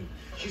magazine.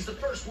 She's the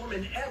first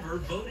woman ever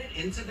voted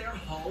into their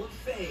Hall of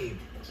Fame.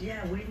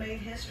 Yeah, we made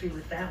history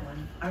with that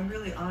one. I'm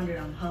really honored.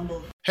 I'm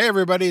humbled. Hey,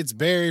 everybody, it's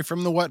Barry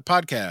from the What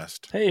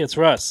Podcast. Hey, it's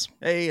Russ.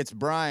 Hey, it's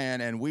Brian,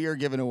 and we are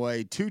giving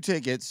away 2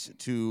 tickets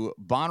to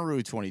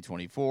Bonnaroo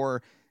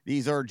 2024.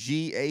 These are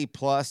GA+,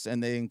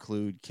 and they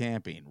include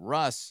camping.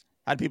 Russ,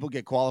 how do people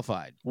get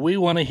qualified? We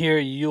want to hear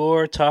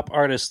your top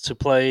artists to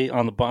play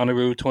on the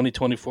Bonnaroo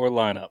 2024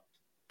 lineup.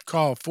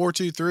 Call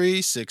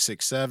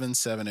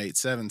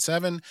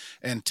 423-667-7877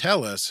 and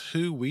tell us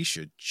who we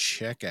should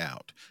check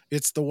out.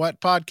 It's the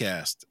What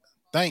Podcast.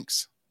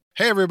 Thanks.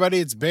 Hey, everybody,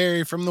 it's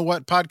Barry from the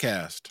What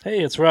Podcast. Hey,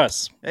 it's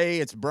Russ. Hey,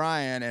 it's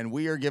Brian, and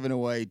we are giving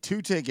away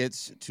 2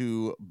 tickets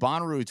to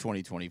Bonnaroo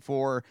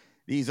 2024.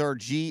 These are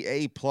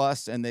GA+,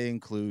 and they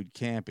include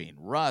camping.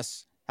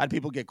 Russ, how do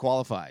people get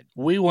qualified?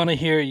 We want to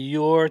hear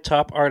your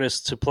top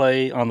artists to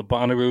play on the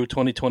Bonnaroo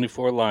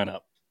 2024 lineup.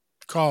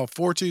 Call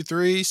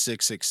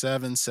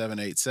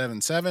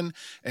 423-667-7877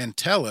 and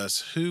tell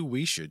us who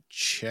we should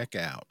check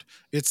out.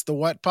 It's the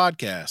What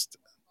Podcast.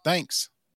 Thanks.